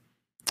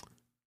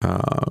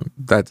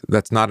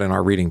that's not in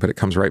our reading, but it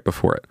comes right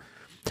before it.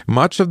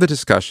 Much of the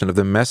discussion of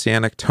the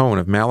messianic tone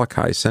of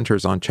Malachi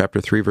centers on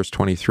chapter 3, verse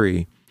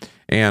 23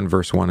 and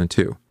verse 1 and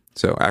 2.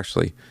 So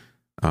actually,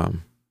 our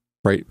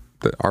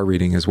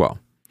reading as well.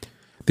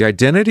 The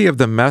identity of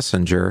the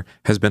messenger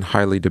has been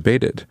highly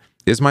debated.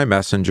 Is my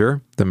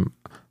messenger the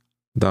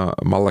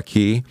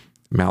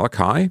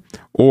Malachi,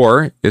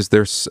 or is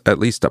there at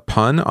least a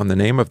pun on the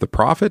name of the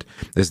prophet?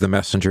 Is the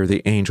messenger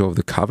the angel of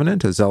the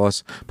covenant, a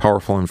zealous,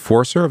 powerful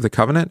enforcer of the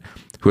covenant,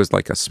 who is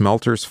like a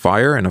smelter's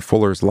fire and a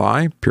fuller's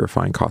lye,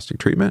 purifying caustic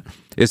treatment?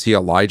 Is he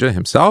Elijah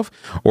himself,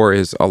 or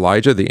is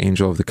Elijah the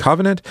angel of the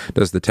covenant?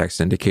 Does the text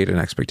indicate an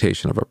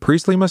expectation of a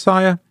priestly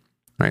Messiah?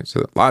 Right,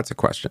 so lots of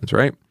questions,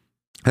 right?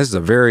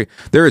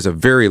 There is a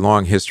very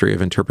long history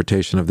of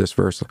interpretation of this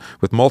verse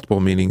with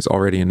multiple meanings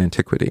already in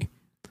antiquity.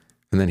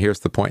 And then here's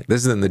the point.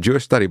 This is in the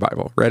Jewish Study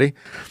Bible. Ready?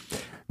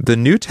 The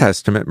New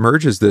Testament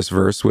merges this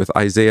verse with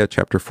Isaiah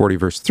chapter 40,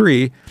 verse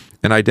 3,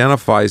 and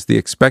identifies the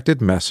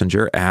expected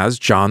messenger as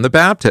John the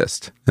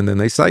Baptist. And then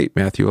they cite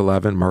Matthew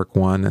 11, Mark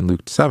 1, and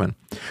Luke 7.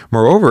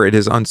 Moreover, it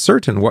is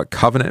uncertain what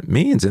covenant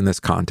means in this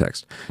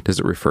context. Does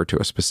it refer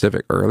to a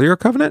specific earlier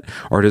covenant,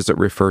 or does it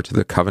refer to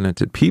the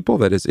covenanted people,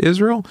 that is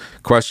Israel?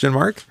 Question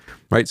mark.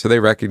 Right? So they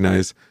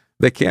recognize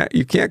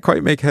you can't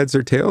quite make heads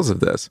or tails of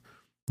this.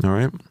 All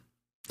right?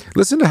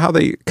 Listen to how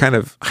they kind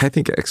of, I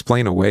think,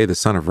 explain away the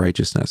Son of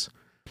Righteousness.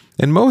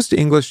 In most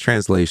English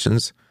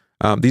translations,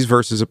 these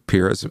verses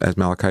appear as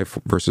Malachi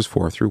verses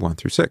 4 through 1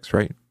 through 6,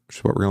 right? Which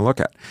is what we're going to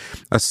look at.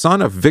 A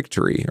son of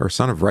victory, or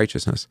son of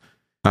righteousness,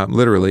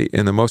 literally,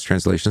 in the most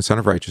translations, son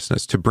of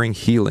righteousness, to bring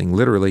healing,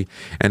 literally,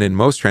 and in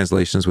most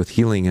translations with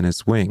healing in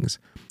its wings.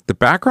 The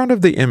background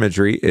of the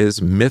imagery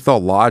is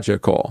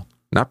mythological,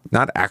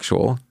 not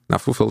actual,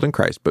 not fulfilled in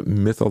Christ, but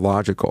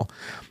mythological.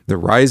 The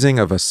rising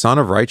of a son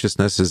of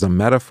righteousness is a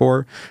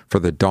metaphor for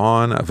the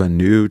dawn of a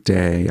new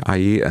day,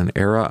 i.e. an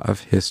era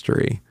of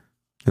history.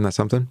 Isn't that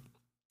something?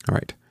 All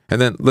right.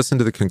 And then listen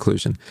to the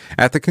conclusion.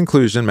 At the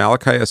conclusion,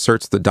 Malachi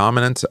asserts the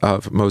dominance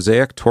of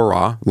Mosaic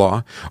Torah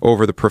law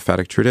over the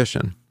prophetic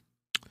tradition.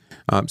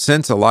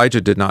 Since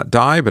Elijah did not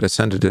die but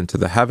ascended into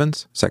the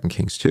heavens, 2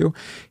 Kings 2,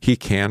 he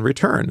can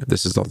return.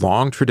 This is a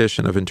long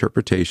tradition of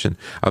interpretation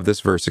of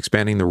this verse,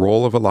 expanding the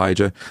role of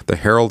Elijah, the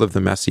herald of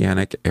the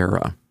Messianic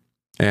era,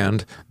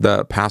 and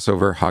the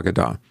Passover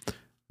Haggadah.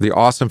 The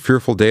awesome,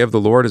 fearful day of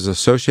the Lord is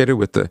associated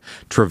with the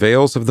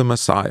travails of the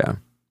Messiah.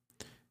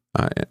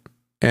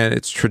 And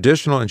it's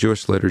traditional in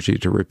Jewish liturgy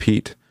to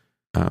repeat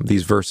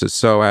these verses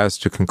so as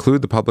to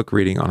conclude the public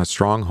reading on a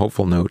strong,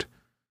 hopeful note.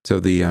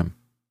 So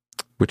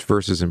which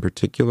verses in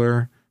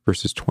particular?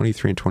 Verses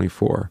 23 and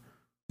 24.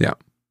 Yeah.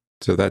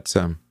 So that's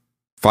 5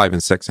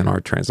 and 6 in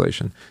our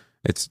translation.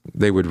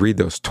 They would read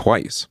those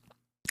twice,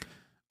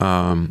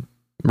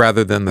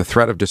 rather than the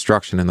threat of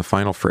destruction in the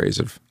final phrase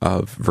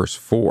of verse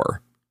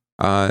 4.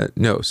 Of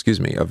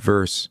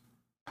verse...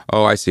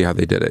 Oh, I see how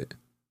they did it.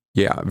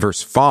 Yeah,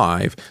 verse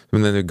 5,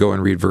 and then they'd go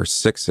and read verse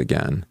 6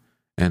 again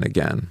and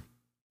again.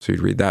 So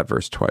you'd read that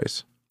verse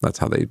twice. That's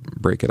how they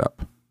break it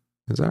up.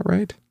 Is that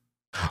right?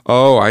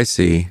 Oh, I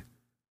see.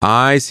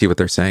 I see what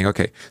they're saying.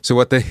 Okay, so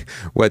what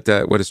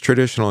is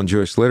traditional in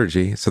Jewish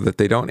liturgy, so that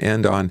they don't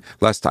end on,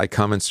 lest I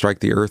come and strike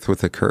the earth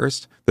with a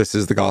curse. This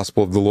is the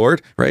gospel of the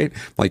Lord, right?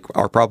 Like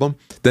our problem.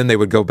 Then they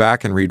would go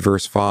back and read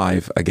verse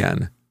 5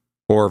 again,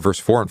 or verse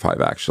 4 and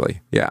 5, actually.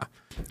 Yeah.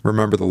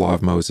 Remember the law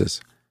of Moses.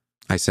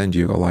 I send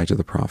you Elijah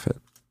the prophet.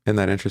 Isn't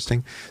that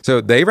interesting? So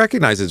they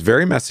recognize it's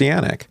very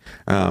messianic,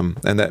 and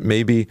that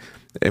maybe,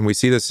 and we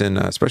see this in,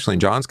 especially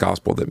in John's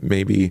gospel, that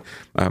maybe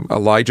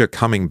Elijah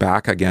coming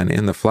back again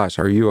in the flesh.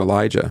 Are you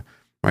Elijah,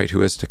 right,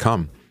 who is to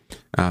come?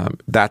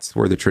 That's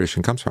where the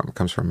tradition comes from. It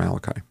comes from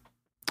Malachi.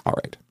 All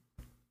right.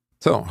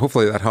 So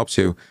hopefully that helps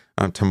you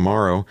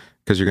tomorrow,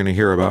 because you're going to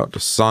hear about the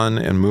sun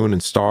and moon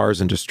and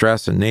stars and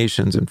distress and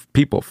nations and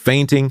people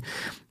fainting,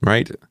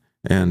 right?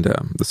 And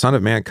the Son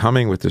of Man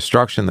coming with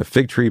destruction, the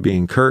fig tree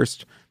being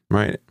cursed,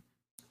 right?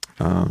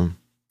 And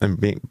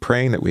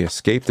praying that we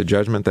escape the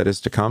judgment that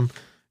is to come,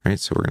 right?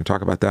 So we're going to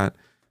talk about that.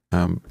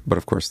 But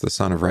of course, the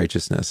Son of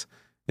Righteousness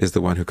is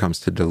the one who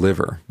comes to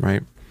deliver,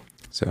 right?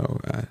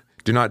 So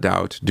do not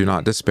doubt, do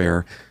not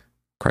despair.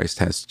 Christ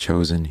has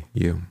chosen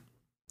you.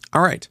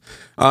 All right.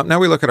 Now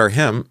we look at our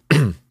hymn.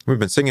 We've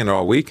been singing it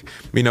all week.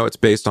 We know it's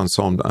based on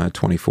Psalm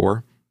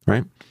 24,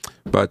 right?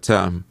 But...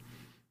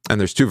 and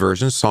there's two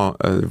versions, Psalm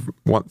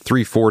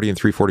 340 and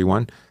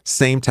 341.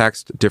 Same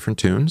text, different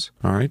tunes,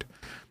 all right?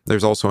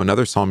 There's also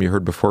another psalm you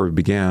heard before we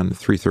began,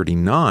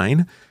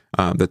 339,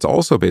 that's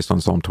also based on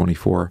Psalm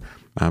 24,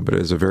 but it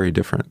is a very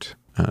different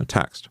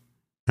text,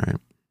 all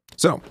right?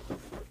 So,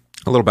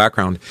 a little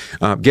background.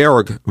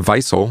 Georg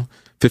Weissel,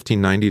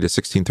 1590 to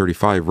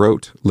 1635,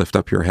 wrote, "Lift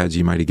up your heads,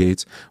 ye mighty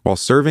gates," while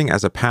serving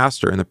as a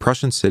pastor in the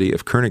Prussian city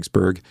of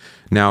Königsberg,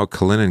 now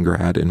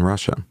Kaliningrad in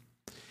Russia.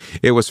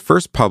 It was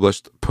first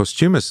published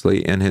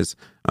posthumously in his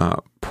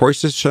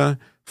Preußische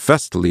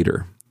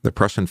Festlieder, the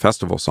Prussian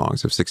festival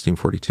songs of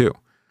 1642.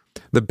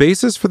 The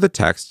basis for the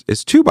text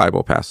is two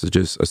Bible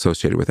passages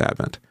associated with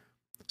Advent.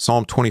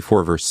 Psalm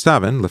 24, verse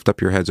 7, "Lift up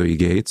your heads, O ye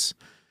gates,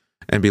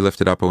 and be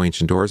lifted up, O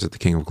ancient doors, that the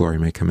King of glory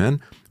may come in,"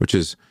 which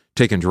is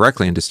taken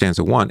directly into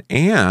stanza 1.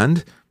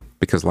 And,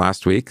 because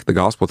last week, the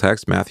gospel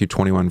text, Matthew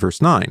 21, verse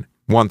 9,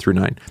 1 through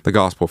 9, the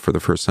gospel for the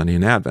first Sunday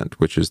in Advent,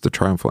 which is the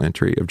triumphal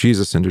entry of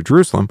Jesus into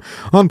Jerusalem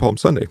on Palm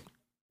Sunday.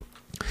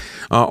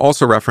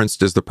 Also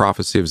referenced is the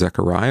prophecy of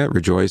Zechariah,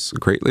 "Rejoice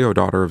greatly, O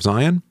daughter of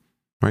Zion,"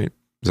 right?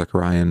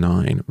 Zechariah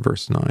 9,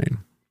 verse 9.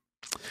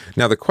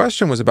 Now, the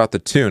question was about the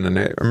tune, and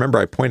I remember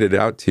I pointed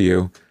out to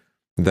you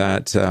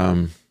that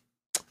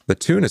the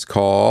tune is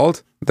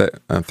called,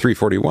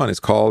 341 is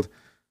called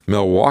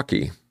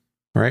Milwaukee,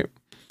 right?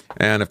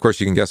 And of course,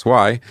 you can guess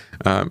why.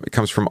 It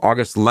comes from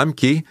August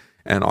Lemke,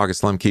 and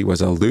August Lemke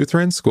was a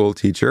Lutheran school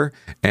teacher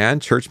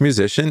and church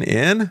musician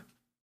in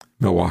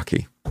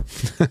Milwaukee.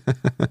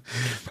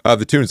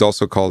 The tune is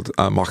also called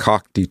Mach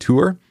 8 die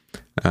Tür.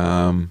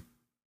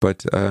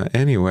 But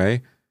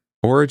anyway,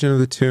 origin of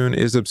the tune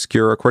is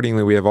obscure.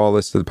 Accordingly, we have all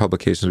listed the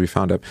publications we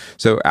found up.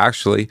 So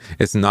actually,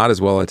 it's not as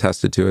well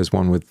attested to as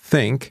one would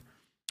think.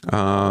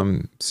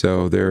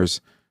 So there's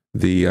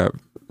the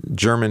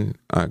German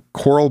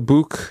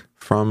Choralbuch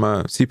from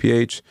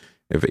CPH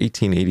of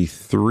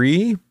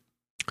 1883.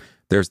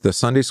 There's the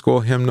Sunday School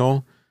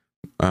Hymnal,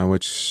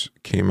 which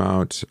came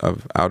out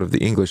of the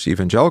English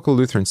Evangelical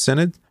Lutheran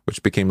Synod,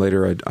 which became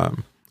later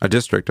a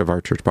district of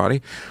our church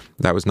body.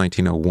 That was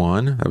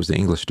 1901. That was the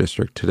English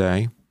district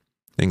today.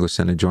 The English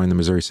Synod joined the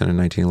Missouri Synod in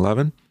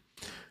 1911.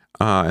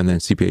 And then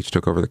CPH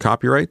took over the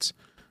copyrights.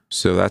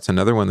 So that's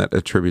another one that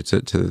attributes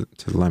it to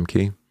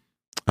Lemke.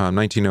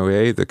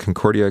 1908, the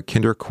Concordia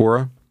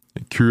Kinderchor,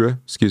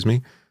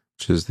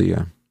 which is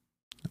the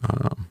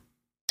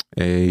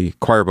a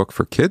choir book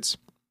for kids.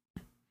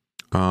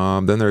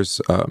 Then there's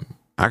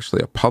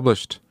actually a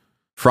published,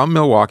 from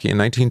Milwaukee in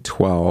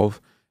 1912,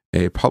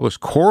 a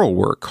published choral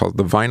work called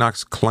the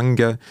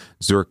Weihnachtsklänge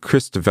zur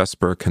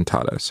Christvesper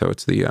Cantata. So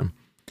it's the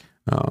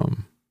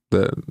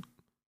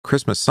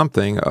Christmas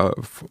something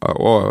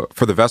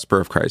for the Vesper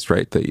of Christ,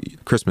 right? The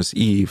Christmas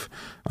Eve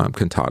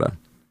cantata.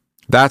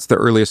 That's the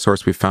earliest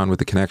source we found with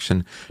the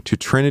connection to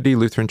Trinity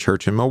Lutheran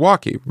Church in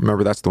Milwaukee.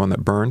 Remember, that's the one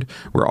that burned,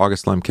 where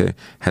August Lemke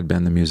had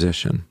been the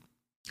musician.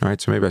 All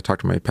right, so maybe I talk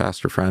to my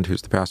pastor friend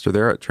who's the pastor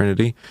there at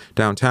Trinity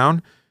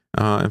downtown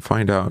and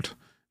find out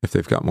if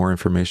they've got more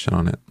information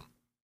on it.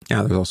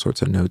 Yeah, there's all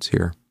sorts of notes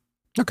here.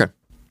 Okay,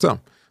 so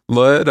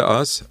let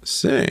us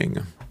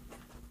sing.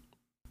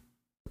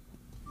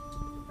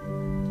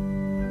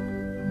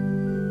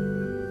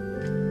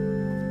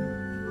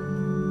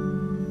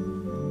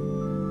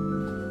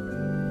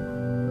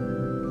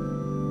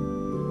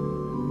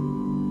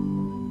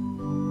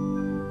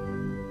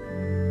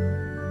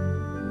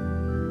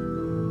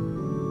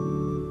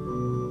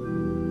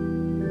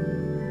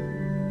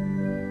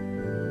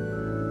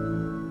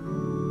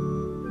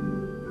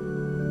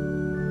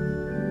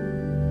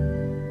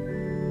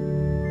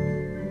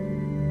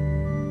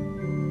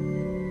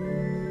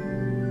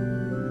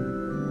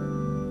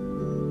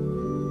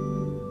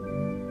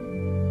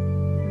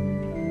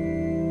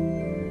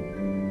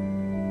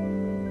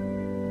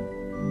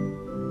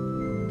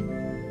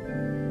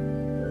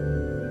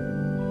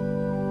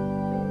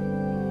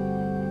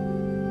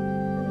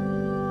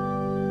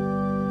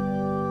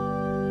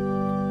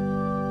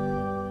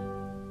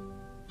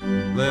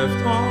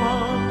 Lift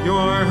up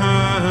your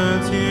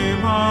heads, ye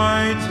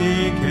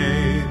mighty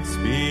gates,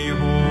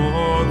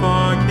 behold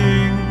the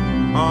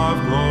King of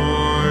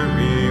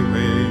glory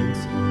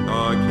waits.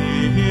 The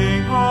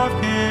King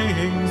of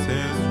kings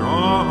is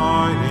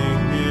drawing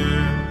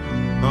near.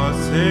 The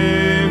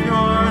Savior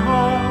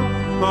of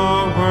the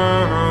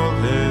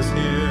world is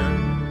here.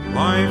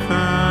 Life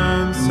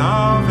and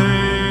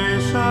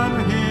salvation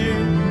he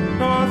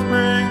doth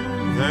bring.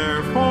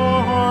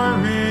 Therefore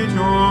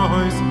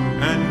rejoice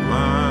and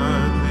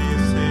gladly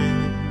sing.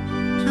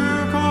 To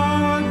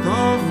God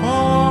the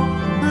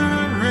Father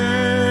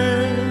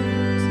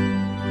raise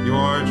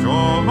your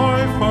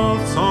joyful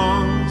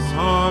songs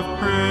of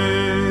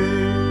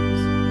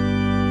praise.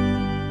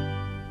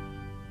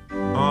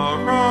 A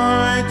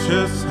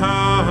righteous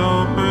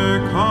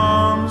helper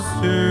comes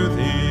to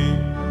thee.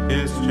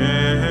 His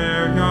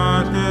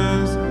chariot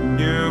is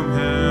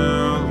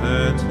humility.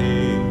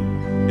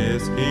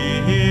 His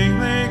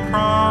kingly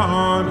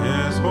crown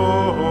is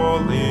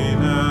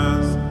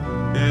holiness.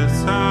 His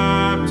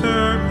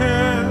scepter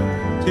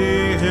pity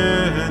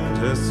in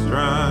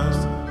distress.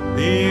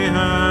 The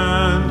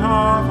end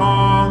of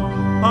all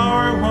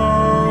our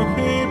woe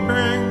he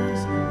brings.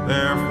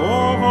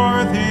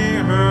 Therefore the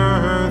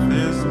earth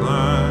is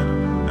glad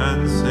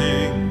and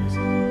sings.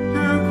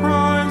 To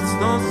Christ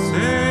the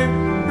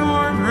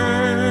Savior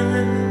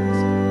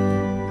raise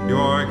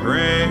your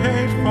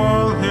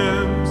grateful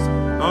hymns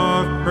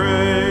of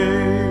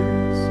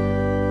praise.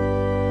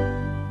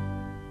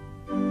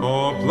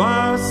 Oh,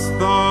 bless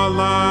the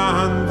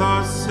land,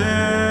 the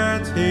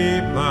city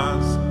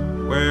bless,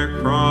 where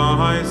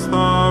Christ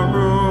the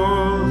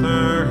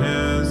ruler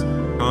is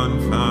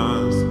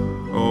confessed.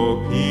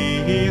 Oh,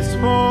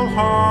 peaceful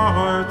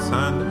hearts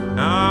and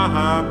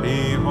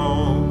happy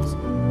homes,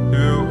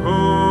 to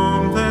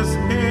whom this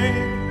King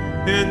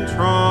in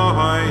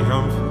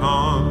triumph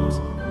comes.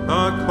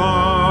 The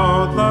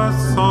cloudless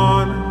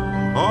Son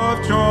of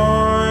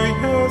joy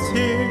is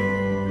he,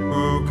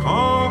 who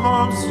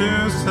comes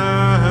to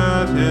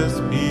set his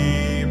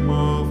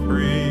people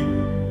free.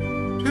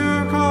 To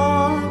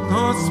God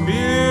the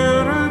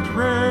Spirit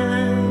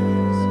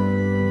raise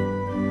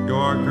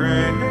your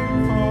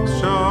grateful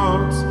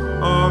shouts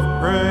of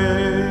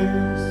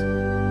praise.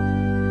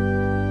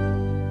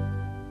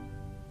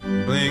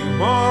 Fling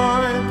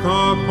wide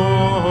the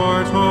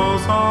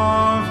portals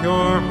of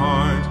your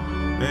heart,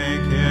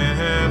 make it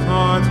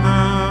a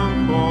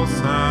temple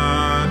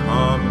set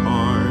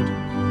apart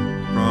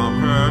from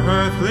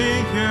earthly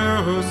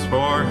use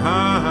for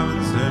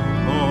heaven's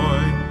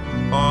employ,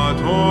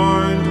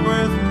 adorned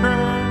with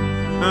prayer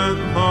and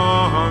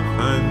love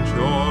and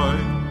joy.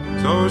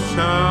 So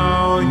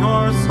shall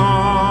your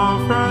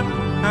sovereign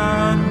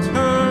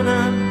enter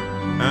in,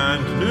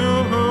 and new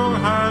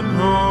and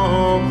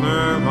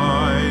nobler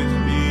life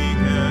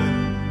begin.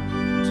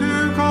 To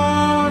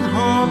God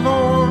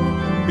alone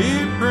be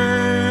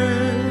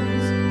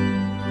praised,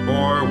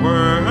 for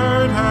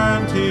word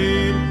and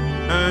deed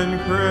and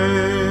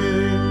grace.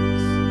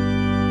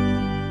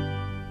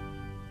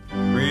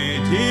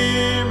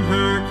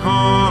 Redeemer,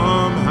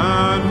 come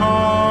and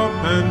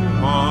open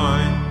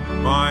wide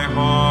my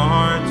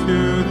heart to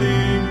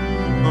thee,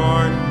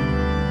 Lord,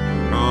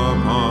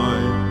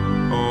 abide.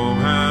 Oh,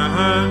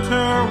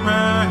 enter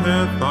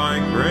with thy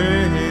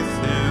grace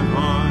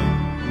divine,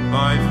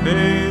 thy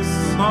face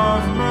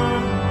of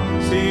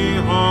mercy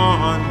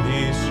on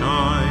me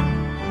shine.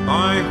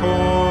 Thy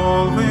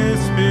Holy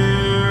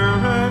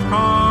Spirit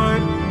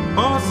guide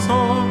us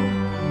all,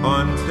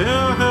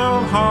 until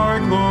our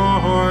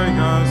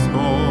glorious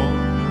goal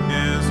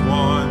is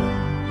won.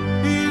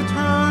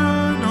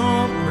 Eternal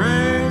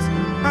praise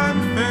and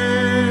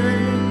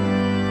faith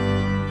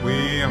we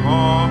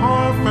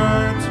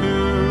offer to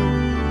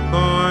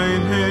thy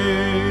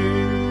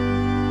name.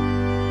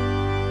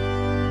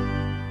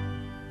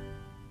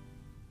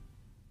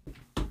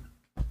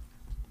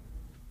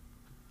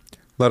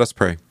 Let us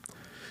pray.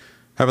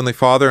 Heavenly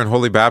Father, in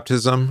holy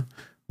baptism,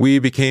 we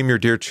became your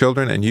dear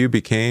children, and you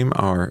became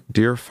our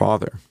dear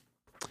Father.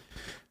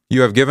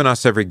 You have given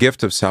us every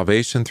gift of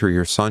salvation through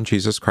your Son,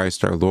 Jesus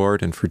Christ our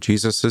Lord, and for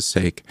Jesus'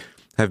 sake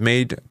have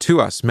made to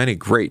us many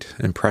great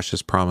and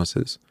precious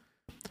promises.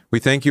 We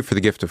thank you for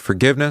the gift of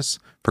forgiveness,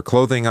 for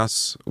clothing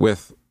us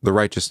with the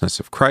righteousness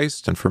of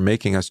Christ, and for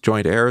making us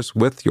joint heirs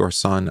with your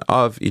Son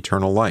of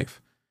eternal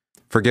life.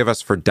 Forgive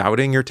us for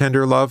doubting your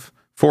tender love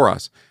for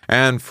us,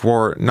 and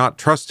for not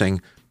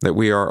trusting that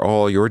we are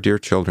all your dear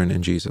children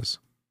in Jesus.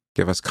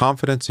 Give us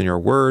confidence in your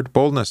word,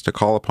 boldness to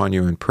call upon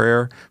you in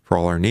prayer for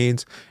all our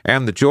needs,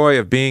 and the joy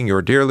of being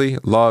your dearly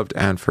loved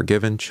and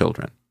forgiven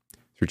children.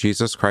 Through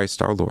Jesus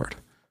Christ our Lord.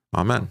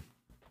 Amen.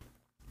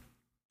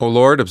 O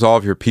Lord,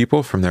 absolve your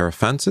people from their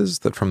offenses,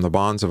 that from the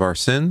bonds of our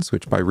sins,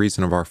 which by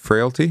reason of our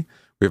frailty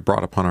we have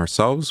brought upon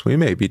ourselves, we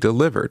may be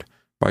delivered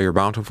by your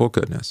bountiful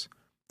goodness.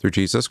 Through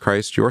Jesus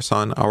Christ, your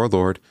Son, our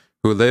Lord,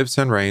 who lives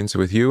and reigns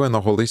with you and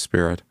the Holy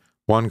Spirit,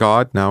 one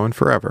God, now and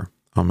forever.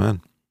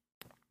 Amen.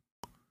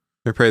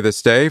 We pray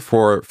this day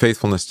for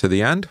faithfulness to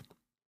the end,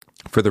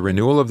 for the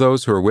renewal of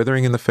those who are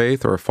withering in the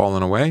faith or have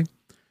fallen away,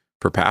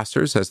 for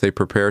pastors as they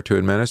prepare to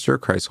administer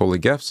Christ's holy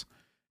gifts,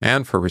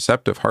 and for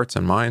receptive hearts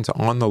and minds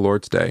on the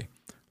Lord's day.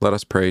 Let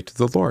us pray to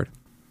the Lord.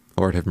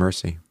 Lord, have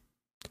mercy.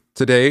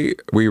 Today,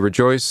 we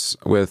rejoice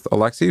with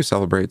Alexi, who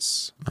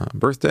celebrates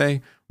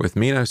birthday, with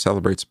Mina, who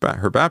celebrates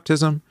her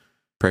baptism.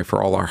 Pray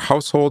for all our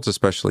households,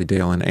 especially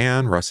Dale and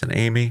Ann, Russ and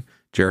Amy,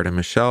 Jared and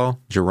Michelle,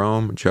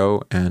 Jerome,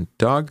 Joe, and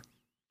Doug.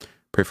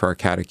 Pray for our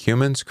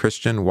catechumens,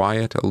 Christian,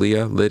 Wyatt,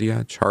 Aaliyah,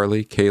 Lydia,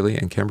 Charlie, Kaylee,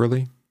 and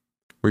Kimberly.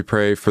 We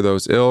pray for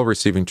those ill,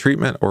 receiving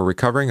treatment, or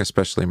recovering,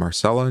 especially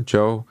Marcella,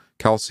 Joe,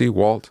 Kelsey,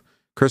 Walt,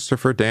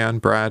 Christopher, Dan,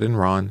 Brad, and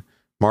Ron,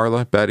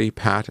 Marla, Betty,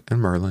 Pat,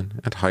 and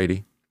Merlin, and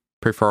Heidi.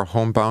 Pray for our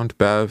homebound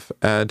Bev,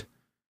 Ed,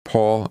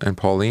 Paul, and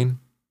Pauline.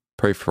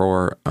 Pray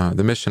for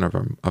the mission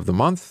of the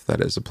month,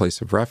 that is a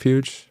place of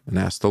refuge, and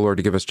ask the Lord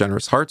to give us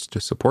generous hearts to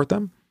support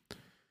them.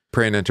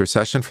 Pray an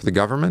intercession for the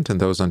government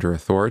and those under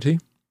authority.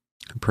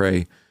 And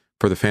pray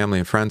for the family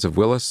and friends of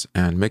Willis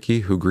and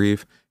Mickey who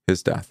grieve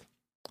his death.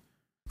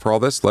 For all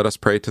this, let us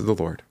pray to the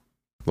Lord.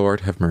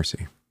 Lord, have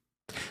mercy.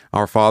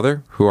 Our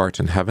Father, who art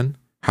in heaven,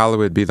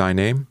 hallowed be thy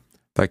name.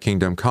 Thy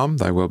kingdom come,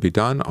 thy will be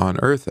done, on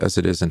earth as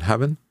it is in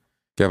heaven.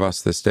 Give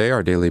us this day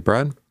our daily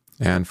bread,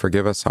 and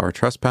forgive us our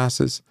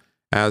trespasses,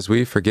 as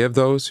we forgive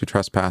those who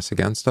trespass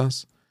against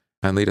us.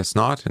 And lead us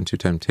not into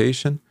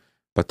temptation,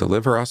 but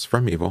deliver us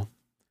from evil.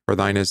 For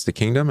thine is the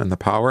kingdom, and the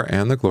power,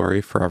 and the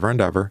glory, forever and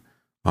ever.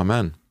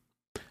 Amen.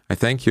 I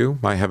thank you,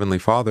 my heavenly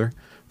Father,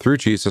 through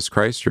Jesus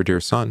Christ, your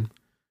dear Son,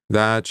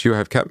 that you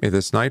have kept me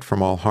this night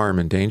from all harm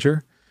and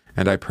danger,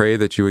 and I pray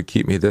that you would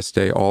keep me this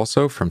day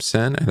also from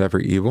sin and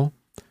every evil,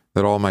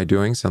 that all my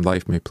doings and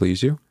life may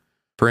please you.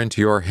 For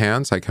into your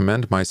hands I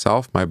commend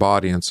myself, my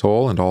body and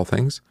soul, and all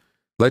things.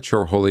 Let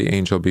your holy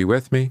angel be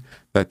with me,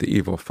 that the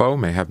evil foe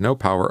may have no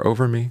power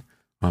over me.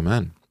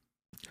 Amen.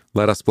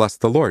 Let us bless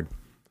the Lord.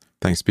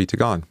 Thanks be to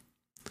God.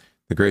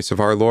 The grace of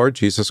our Lord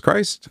Jesus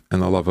Christ,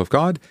 and the love of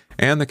God,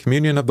 and the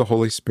communion of the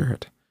Holy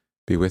Spirit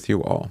be with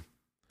you all.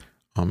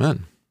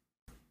 Amen.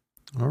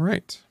 All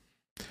right.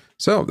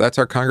 So that's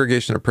our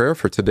congregation of prayer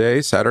for today,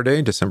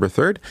 Saturday, December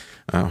 3rd.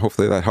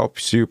 Hopefully that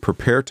helps you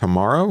prepare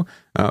tomorrow,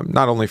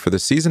 not only for the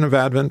season of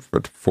Advent,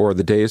 but for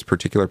the day's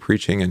particular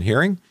preaching and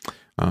hearing.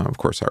 Of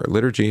course, our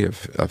liturgy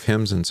of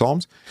hymns and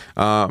psalms.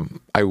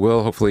 I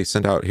will hopefully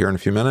send out here in a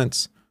few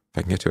minutes, if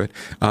I can get to it,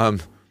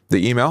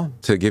 the email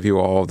to give you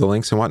all the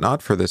links and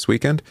whatnot for this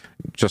weekend.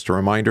 Just a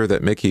reminder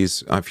that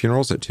Mickey's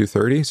funeral's at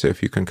 2:30, so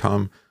if you can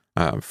come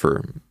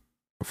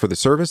for the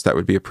service, that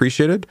would be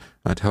appreciated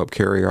to help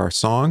carry our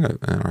song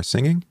and our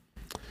singing.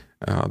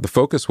 The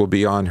focus will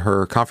be on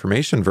her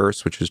confirmation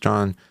verse, which is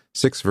John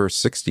 6, verse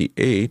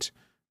 68,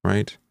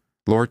 right?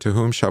 Lord, to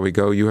whom shall we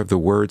go? You have the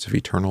words of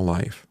eternal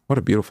life. What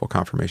a beautiful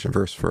confirmation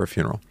verse for a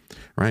funeral,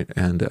 right?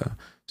 And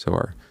so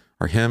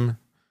our hymn,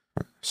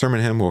 our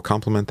sermon hymn will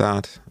complement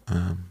that,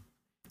 and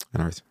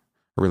our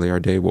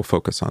day will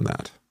focus on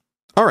that.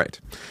 All right.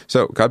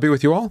 So God be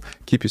with you all.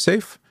 Keep you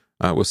safe.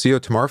 We'll see you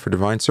tomorrow for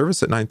divine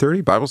service at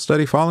 9:30. Bible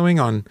study following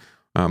on,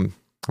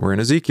 we're in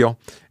Ezekiel,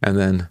 and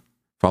then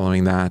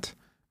following that,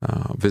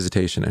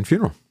 visitation and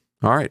funeral.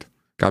 All right.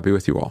 God be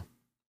with you all.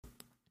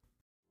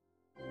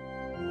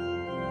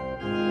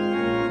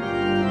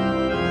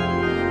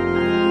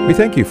 We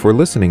thank you for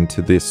listening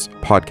to this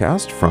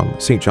podcast from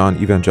St. John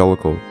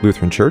Evangelical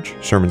Lutheran Church,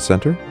 Sherman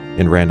Center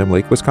in Random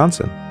Lake,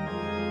 Wisconsin.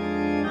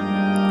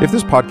 If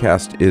this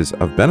podcast is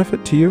of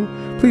benefit to you,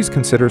 please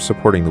consider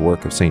supporting the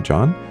work of St.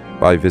 John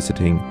by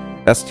visiting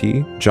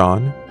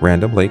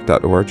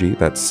stjohnrandomlake.org.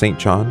 That's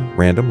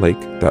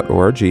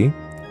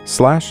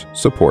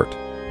stjohnrandomlake.org/support,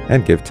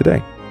 and give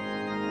today.